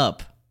bricked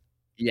up.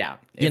 Yeah,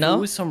 You if know? it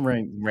was some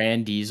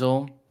Rand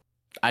Diesel,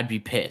 I'd be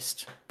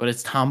pissed. But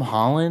it's Tom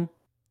Holland.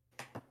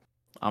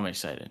 I'm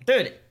excited.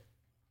 Dude,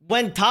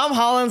 when Tom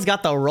Holland's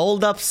got the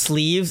rolled up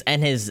sleeves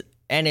and his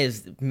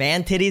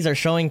man titties are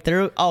showing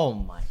through, oh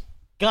my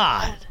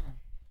god.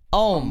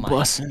 Oh my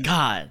bussin'.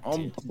 god.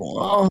 I'm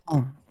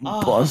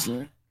Oh.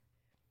 buzzing.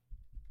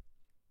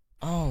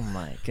 Oh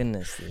my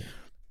goodness, dude.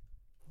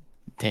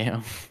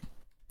 Damn.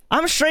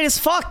 I'm straight as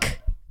fuck.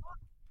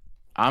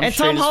 I'm And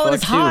straight Tom as Holland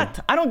is fuck, too.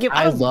 hot. I don't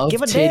I love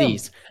give a damn.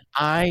 titties.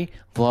 I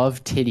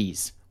love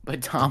titties.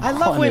 But Tom I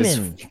love Holland is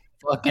women.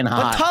 fucking But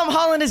hot. Tom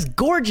Holland is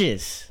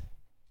gorgeous.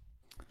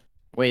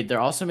 Wait, they're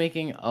also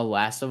making a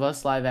Last of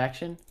Us live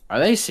action? Are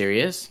they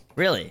serious?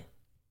 Really?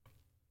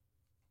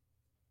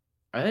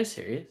 Are they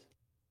serious?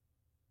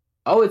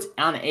 Oh, it's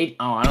on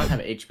Oh, I don't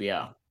have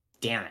HBO.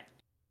 Damn it.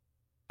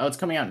 Oh, it's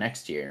coming out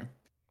next year.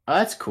 Oh,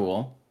 that's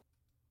cool.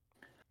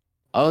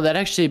 Oh, that'd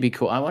actually be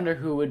cool. I wonder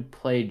who would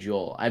play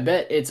Joel. I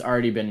bet it's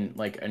already been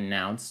like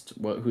announced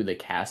who the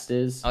cast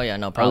is. Oh yeah,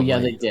 no Oh problem. yeah,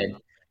 they did.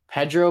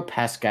 Pedro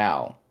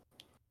Pascal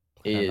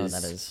I don't know is.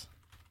 what that is.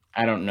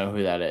 I don't know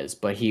who that is,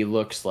 but he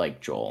looks like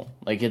Joel.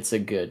 Like it's a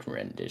good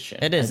rendition.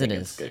 It is, I it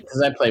think it's is. good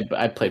because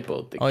I played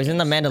both. Oh, he's in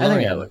The games. I think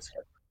Mandalorian. that looks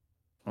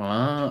good.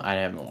 I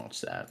haven't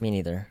watched that. Me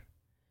neither.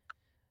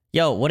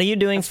 Yo, what are you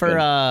doing That's for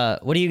good.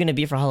 what are you gonna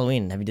be for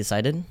Halloween? Have you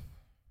decided?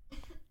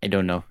 I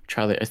don't know.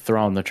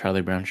 Throw on the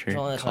Charlie Brown shirt.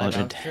 Throw on the Call it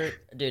Charlie a Brown day.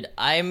 shirt? Dude,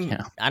 I don't know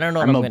what I'm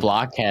I'm a gonna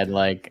blockhead.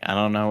 Like I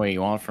don't know what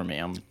you want from me.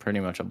 I'm pretty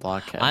much a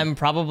blockhead. I'm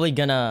probably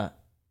gonna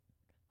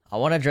I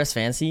wanna dress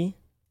fancy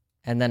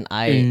and then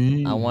I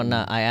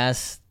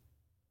asked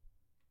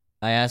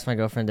my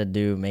girlfriend to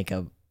do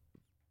makeup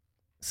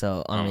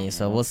so on me.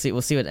 So we'll see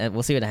what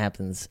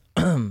happens.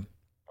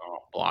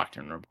 Blocked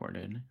and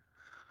reported.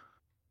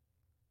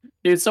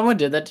 Dude, someone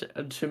did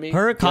that to me. Her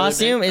the other day.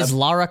 costume is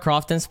Lara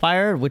Croft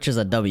inspired, which is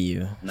a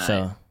W. Nice.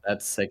 So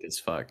That's sick as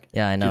fuck.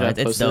 yeah, I know. Dude, I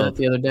It's posted dope. it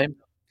the other day.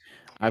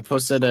 I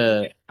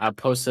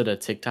posted a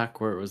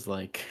TikTok where it was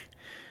like,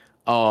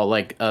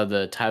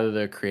 the Tyler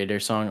the Creator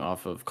song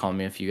off of "Call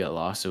Me If You Get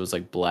Lost." It was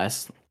like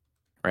 "Blessed,"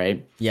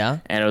 right? Yeah.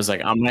 And it was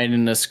like, I'm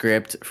writing a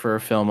script for a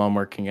film I'm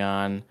working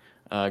on.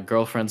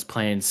 Girlfriend's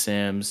playing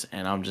Sims,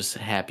 and I'm just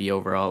happy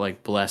overall,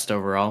 like blessed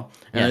overall.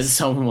 And then Yes.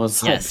 someone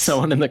was like, Yes.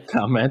 someone in the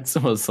comments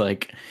was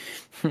like,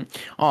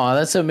 "Oh,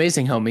 that's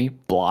amazing, homie."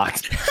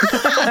 Blocked.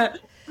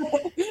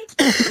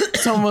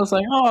 Someone was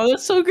like, "Oh,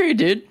 that's so great,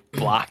 dude."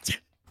 Blocked.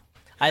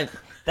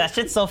 That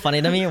shit's so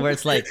funny to me where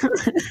it's like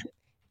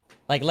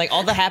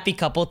all the happy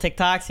couple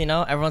TikToks, you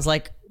know, everyone's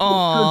like,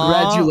 "Oh,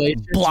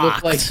 Congratulations!"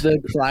 blocked." With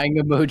like the crying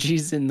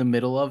emojis in the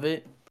middle of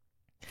it.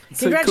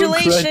 It's like,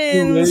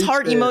 Congratulations,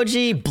 heart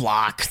 "Congratulations." emoji,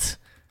 blocked.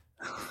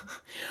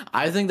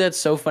 I think that's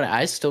so funny.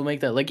 I still make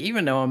that, like,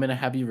 even though I'm in a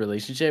happy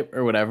relationship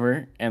or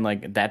whatever, and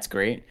like that's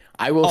great.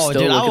 I will Oh,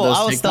 still dude, look at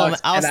those TikToks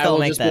I will and I still will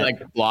make just be that.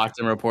 like blocked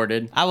and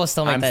reported. I will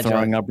still make I'm that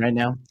throwing joke. up right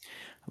now.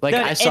 Like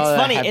Dude, I it's saw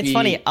funny. a happy. It's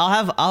funny.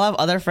 I'll have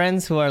other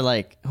friends who are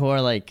like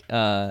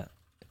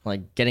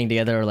getting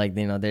together, or like,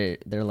 you know, they're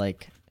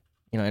like,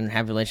 you know, in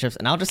happy relationships,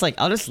 and I'll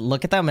just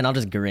look at them and I'll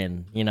just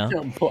grin, you know.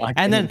 blocked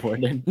And then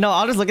reported. no,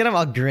 I'll just look at them,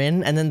 I'll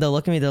grin, and then they'll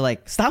look at me, they're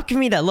like, "Stop giving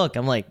me that look."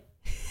 I'm like,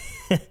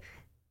 I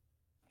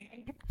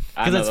know,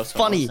 because it's that's what I was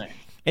funny. saying.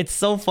 It's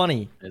so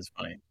funny. It is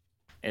funny.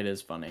 It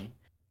is funny.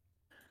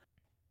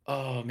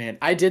 Oh man,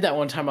 I did that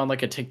one time on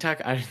like a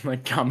TikTok. I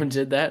like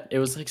commented that it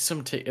was like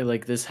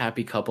like this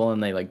happy couple,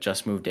 and they like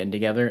just moved in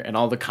together, and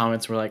all the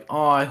comments were like,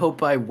 "Oh, I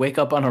hope I wake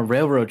up on a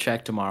railroad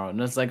track tomorrow." And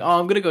it's like, "Oh,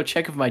 I'm gonna go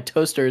check if my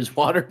toaster is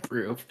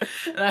waterproof."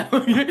 And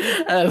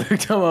I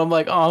looked up, I'm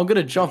like, "Oh, I'm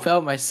gonna jump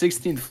out my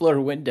 16th floor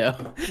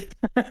window."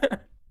 And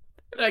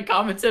I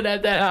commented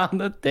at that on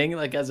the thing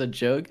like as a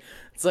joke.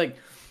 It's like,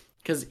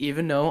 because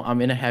even though I'm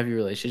in a heavy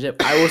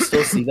relationship, I will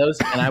still see those,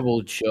 and I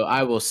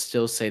will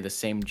still say the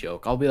same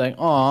joke. I'll be like,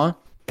 "Aw,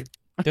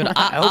 Dude,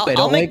 I hope I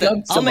don't wake up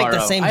tomorrow. I'll make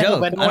the same I hope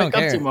joke. I don't I don't wake up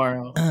care.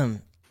 tomorrow."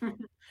 I'm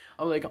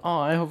like, "Oh,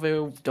 I hope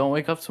I don't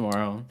wake up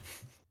tomorrow."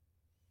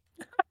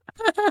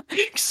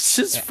 It's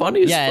just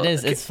funny as Yeah, fuck. it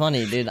is. It's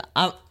funny, dude.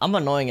 I'm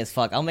annoying as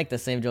fuck. I'll make the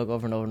same joke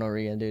over and over and over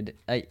again, dude.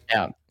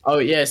 Yeah. Oh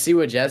yeah, see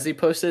what Jazzy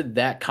posted?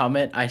 That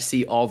comment I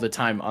see all the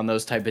time on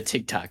those type of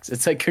TikToks.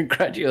 It's like,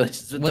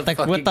 congratulations with the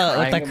fucking with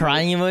the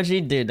crying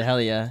emoji, dude. Hell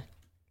yeah.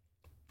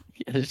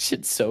 Yeah, this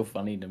shit's so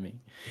funny to me.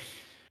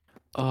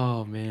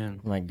 Oh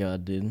man. Oh my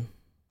god, dude.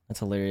 That's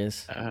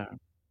hilarious.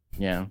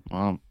 Yeah.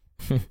 Well,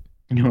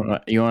 you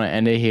want to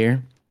end it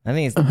here? I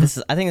think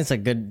I think it's a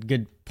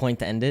good point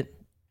to end it.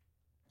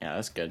 Yeah,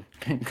 that's good.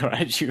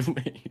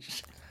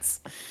 Congratulations.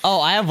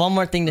 Oh, I have one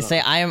more thing to say.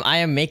 I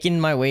am making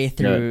my way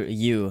through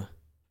You.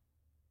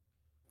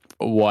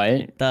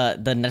 What? The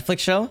Netflix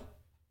show?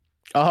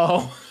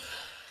 Oh.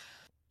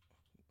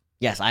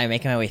 Yes, I am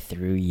making my way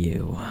through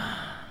You.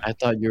 I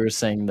thought you were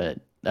saying that.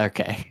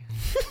 Okay.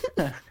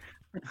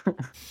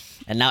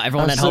 And now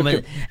everyone at home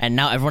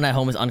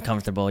is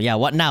uncomfortable. Yeah,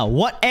 what now?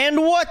 What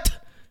and what?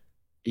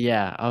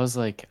 Yeah, I was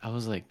like,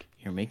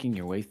 you're making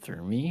your way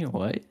through me?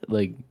 What?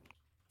 Like,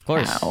 of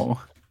course.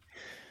 how?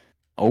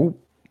 Oh.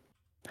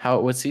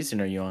 What season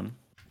are you on?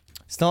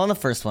 Still on the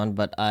first one,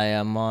 but I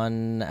am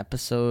on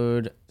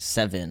episode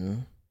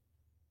 7.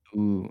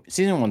 Ooh,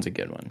 season 1's a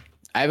good one.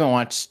 I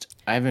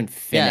haven't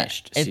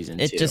finished season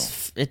 2.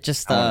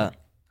 It's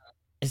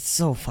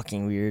so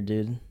fucking weird,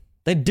 dude.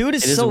 The dude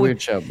is It is so a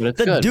weird show, but it's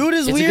good. The dude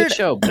is it's weird. It's a good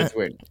show, but it's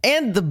weird.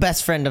 And the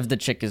best friend of the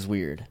chick is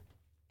weird.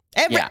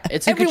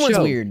 It's a good everyone's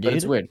show, weird, dude. But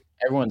it's weird.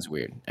 Everyone's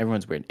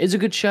weird. It's a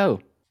good show.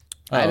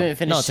 Oh, I haven't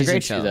finished it's a season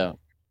great 2 show. though.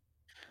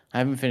 I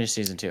haven't finished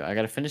season 2. I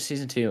gotta finish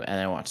season 2 and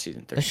then watch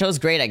season 3. The show's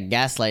great at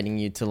gaslighting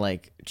you to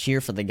like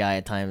cheer for the guy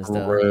at times,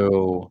 though.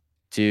 Bro,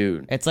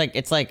 dude. It's like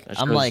That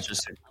I'm show's like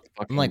just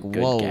I'm like,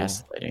 good whoa.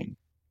 gaslighting.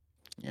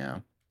 Yeah.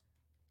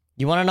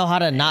 You want to know how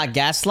to not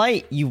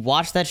gaslight? You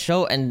watch that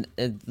show and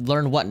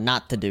learn what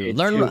not to do.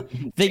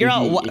 Figure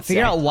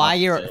out why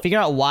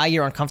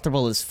you're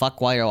uncomfortable as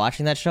fuck while you're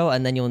watching that show,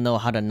 and then you'll know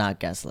how to not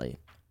gaslight.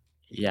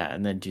 Yeah,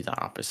 and then do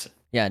the opposite.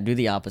 Yeah, do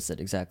the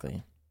opposite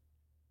exactly.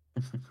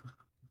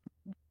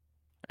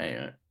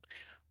 Anyway.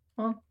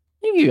 Well,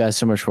 thank you guys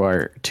so much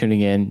for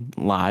tuning in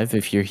live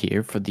if you're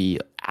here for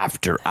the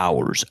after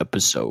hours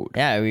episode.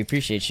 Yeah, we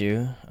appreciate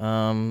you.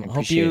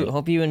 Hope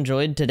you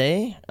enjoyed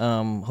today.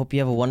 Hope you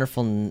have a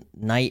wonderful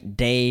night,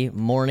 day,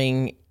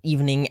 morning,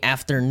 evening,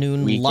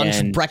 afternoon, Weekend,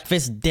 lunch,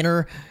 breakfast,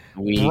 dinner,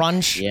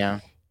 brunch.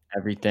 Yeah,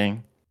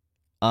 everything.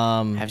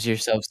 Have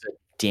yourselves a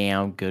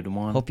damn good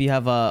one. Hope you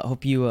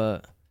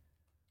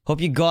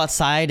go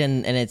outside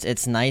and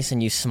it's nice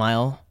and you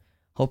smile.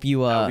 Hope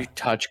you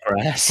touch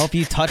grass. Hope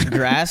you touch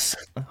grass.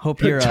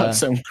 Hope you're touch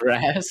some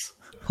grass.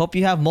 Hope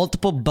you have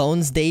multiple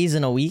bones days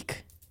in a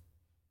week.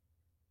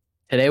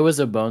 Today was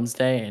a bones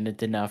day, and it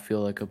did not feel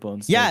like a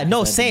bones day. Yeah,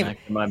 no, same.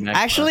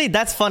 Actually,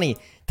 that's funny.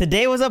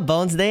 Today was a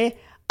bones day.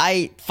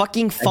 I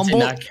fucking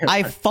fumbled.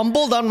 I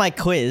fumbled on my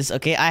quiz.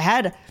 Okay, I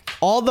had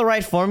all the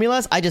right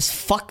formulas. I just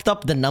fucked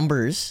up the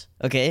numbers.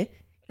 Okay.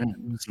 It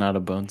was not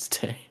a bones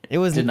day.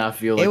 It did not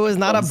feel like it was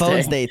not a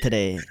bones day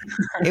today.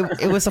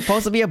 It was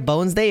supposed to be a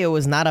bones day. It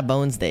was not a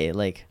bones day.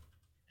 Like,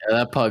 yeah,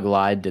 that pug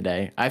lied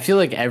today. I feel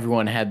like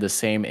everyone had the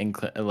same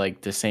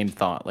the same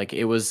thought. Like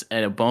it was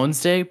a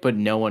bones day, but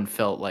no one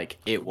felt like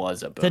it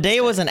was a bones today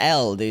day. Was an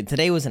L, dude.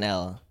 Today was an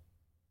L.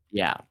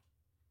 Yeah.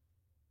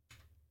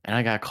 And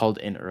I got called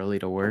in early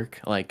to work.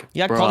 Like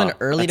you got called in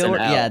early to work.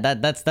 Yeah,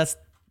 that's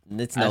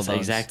it's no bones.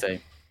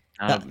 Exactly.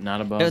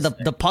 Not a bones.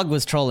 The pug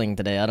was trolling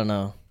today. I don't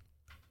know.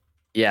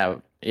 Yeah.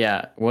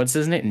 What's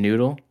his name?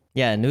 Noodle?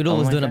 Yeah, Noodle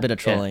was doing a bit of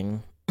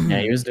trolling.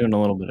 Yeah, he was doing a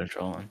little bit of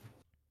trolling.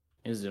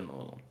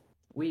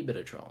 Wee bit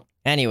of trolling.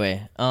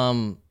 Anyway,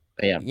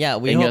 yeah.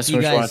 We hope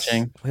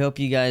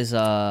you guys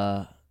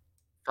follow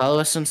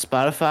us on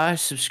Spotify,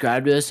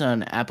 subscribe to us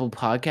on Apple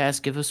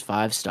Podcasts, give us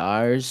 5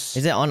 stars.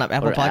 Is it on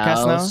Apple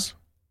Podcasts now?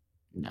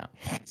 No.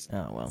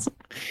 Oh well.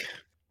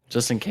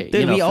 Just in case.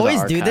 Dude, You know, we for the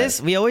always do archive.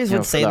 this. We always You know,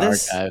 would for say the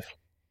this. archive.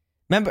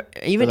 Remember,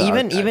 For even the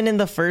even archive. even in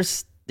the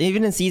first,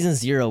 even in season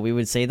 0, we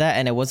would say that,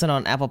 and it wasn't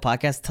on Apple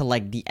Podcasts till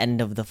like the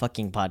end of the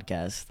fucking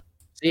podcast.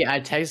 See,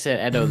 I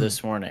texted Edo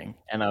this morning,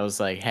 and I was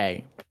like,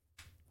 "Hey,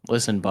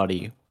 listen,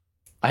 buddy.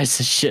 I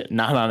said shit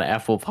not on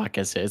Apple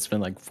Podcast yet. It's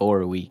been like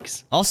 4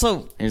 weeks."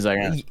 Also, And he's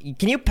like,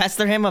 can you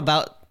pester him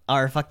about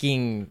our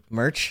fucking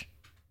merch?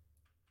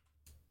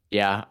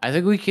 "Yeah, I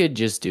think we could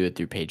just do it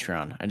through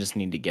Patreon. I just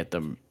need to get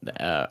the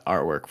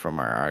artwork from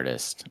our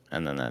artist,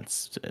 and then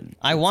that's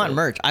I want it.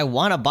 merch. I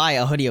want to buy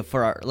a hoodie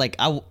for our, like,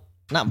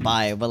 not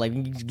buy, but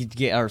like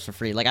get ours for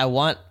free. Like, I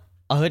want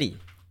a hoodie.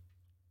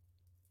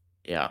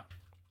 Yeah.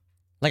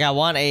 Like, I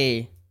want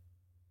a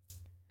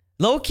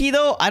low key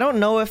though. I don't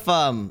know if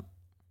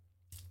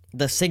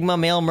the Sigma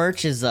Male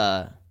merch is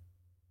a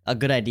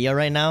good idea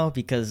right now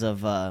because of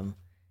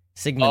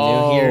Sigma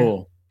New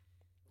here.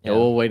 Yeah,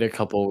 we'll wait a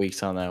couple of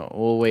weeks on that.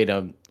 We'll wait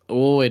a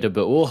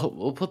bit.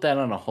 We'll put that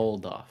on a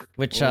hold off.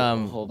 Which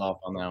we'll hold off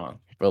on that one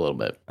for a little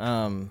bit.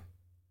 I'll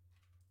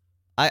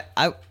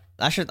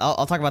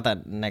talk about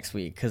that next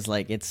week because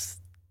like it's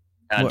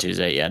On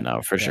Tuesday, yeah,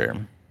 no, for sure.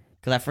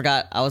 Because I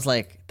forgot. I was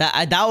like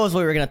that was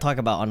what we were gonna talk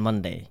about on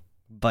Monday,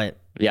 but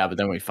yeah, but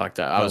then we fucked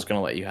up. I was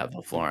gonna let you have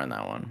the floor on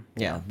that one.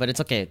 Yeah, but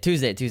it's okay.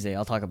 Tuesday,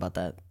 I'll talk about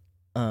that.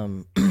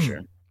 For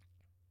sure.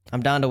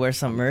 I'm down to wear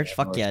some merch.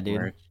 Fuck yeah, dude.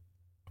 Merch.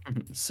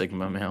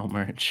 Sigma Male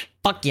merch.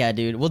 Fuck yeah,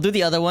 dude. We'll do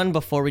the other one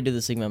before we do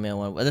the Sigma Male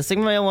one. The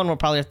Sigma Male one we'll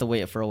probably have to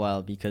wait for a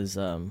while because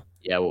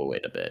yeah, we'll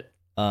wait a bit.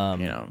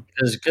 You know,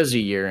 because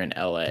you're in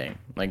LA,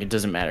 like it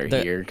doesn't matter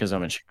here because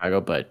I'm in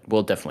Chicago, but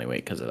we'll definitely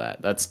wait because of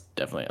that. That's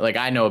definitely like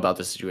I know about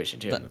the situation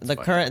too. The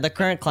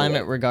current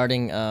climate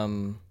regarding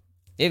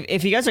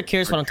if you guys are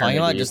curious what I'm talking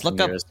about, just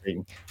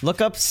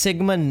look up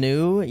Sigma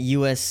New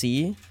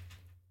USC.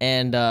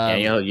 And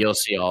yeah, you'll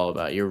see all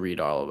about it. You'll read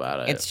all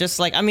about it. It's just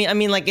like I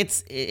mean like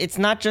it's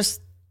not just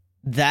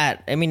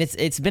that. I mean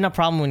it's been a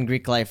problem in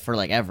Greek life for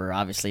like ever,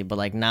 obviously, but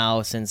like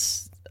now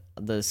since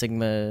the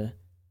Sigma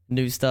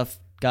New stuff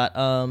got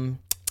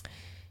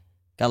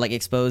like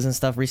exposed and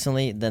stuff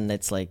recently, then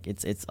it's like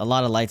it's a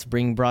lot of lights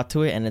being brought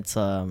to it, and it's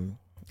a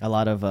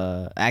lot of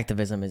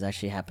activism is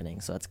actually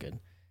happening, so that's good.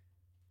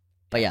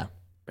 But yeah.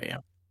 Yeah.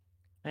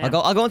 I'll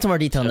go into more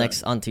detail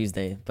next on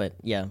Tuesday, but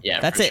yeah,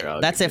 that's it. Sure.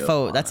 That's it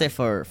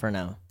for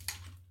now.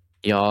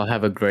 Y'all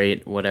have a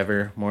great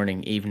whatever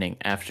morning, evening,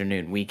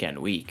 afternoon, weekend,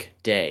 week,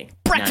 day,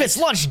 breakfast,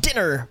 night. lunch,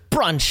 dinner,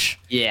 brunch.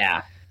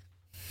 Yeah,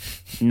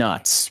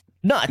 nuts,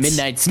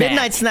 midnight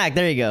snack.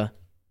 There you go.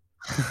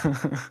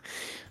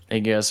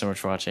 Thank you guys so much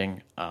for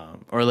watching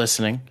or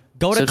listening.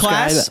 Go to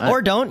class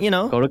or don't.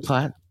 Go to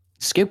class.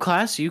 Skip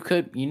class. You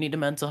need a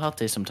mental health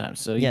day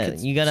sometimes. So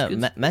you got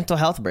a mental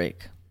health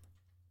break.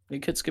 You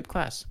could skip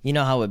class. You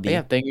know how it would be. But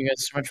yeah, thank you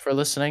guys so much for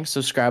listening.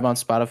 Subscribe on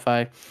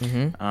Spotify.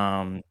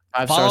 5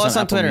 follow stars us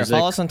on Twitter. Music.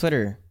 Follow us on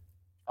Twitter.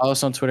 Follow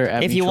us on Twitter.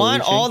 If you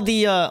want all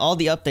the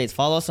updates,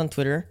 follow us on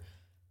Twitter.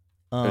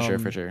 For sure.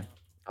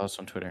 Follow us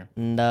on Twitter.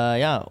 And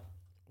yeah,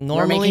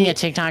 normally we're making a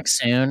TikTok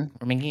soon.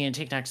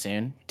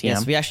 TM.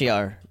 Yes, we actually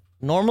are.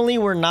 Normally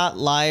we're not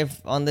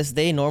live on this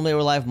day. Normally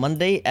we're live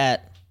Monday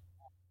at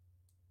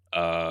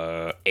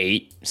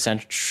 8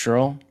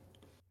 Central.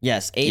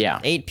 Yes,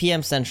 8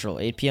 p.m. Central.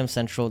 8 p.m.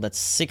 Central. That's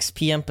 6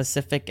 p.m.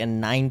 Pacific and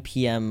 9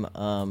 p.m.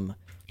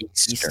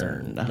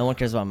 Eastern. No one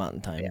cares about Mountain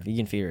Time. You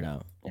can figure it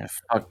out. Yeah,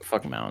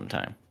 fuck Mountain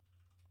Time.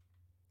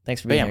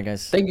 Thanks for being here,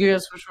 guys. Thank you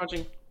guys so much for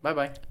watching.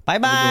 Bye-bye.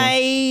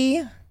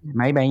 Bye-bye.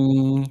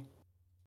 Bye-bye.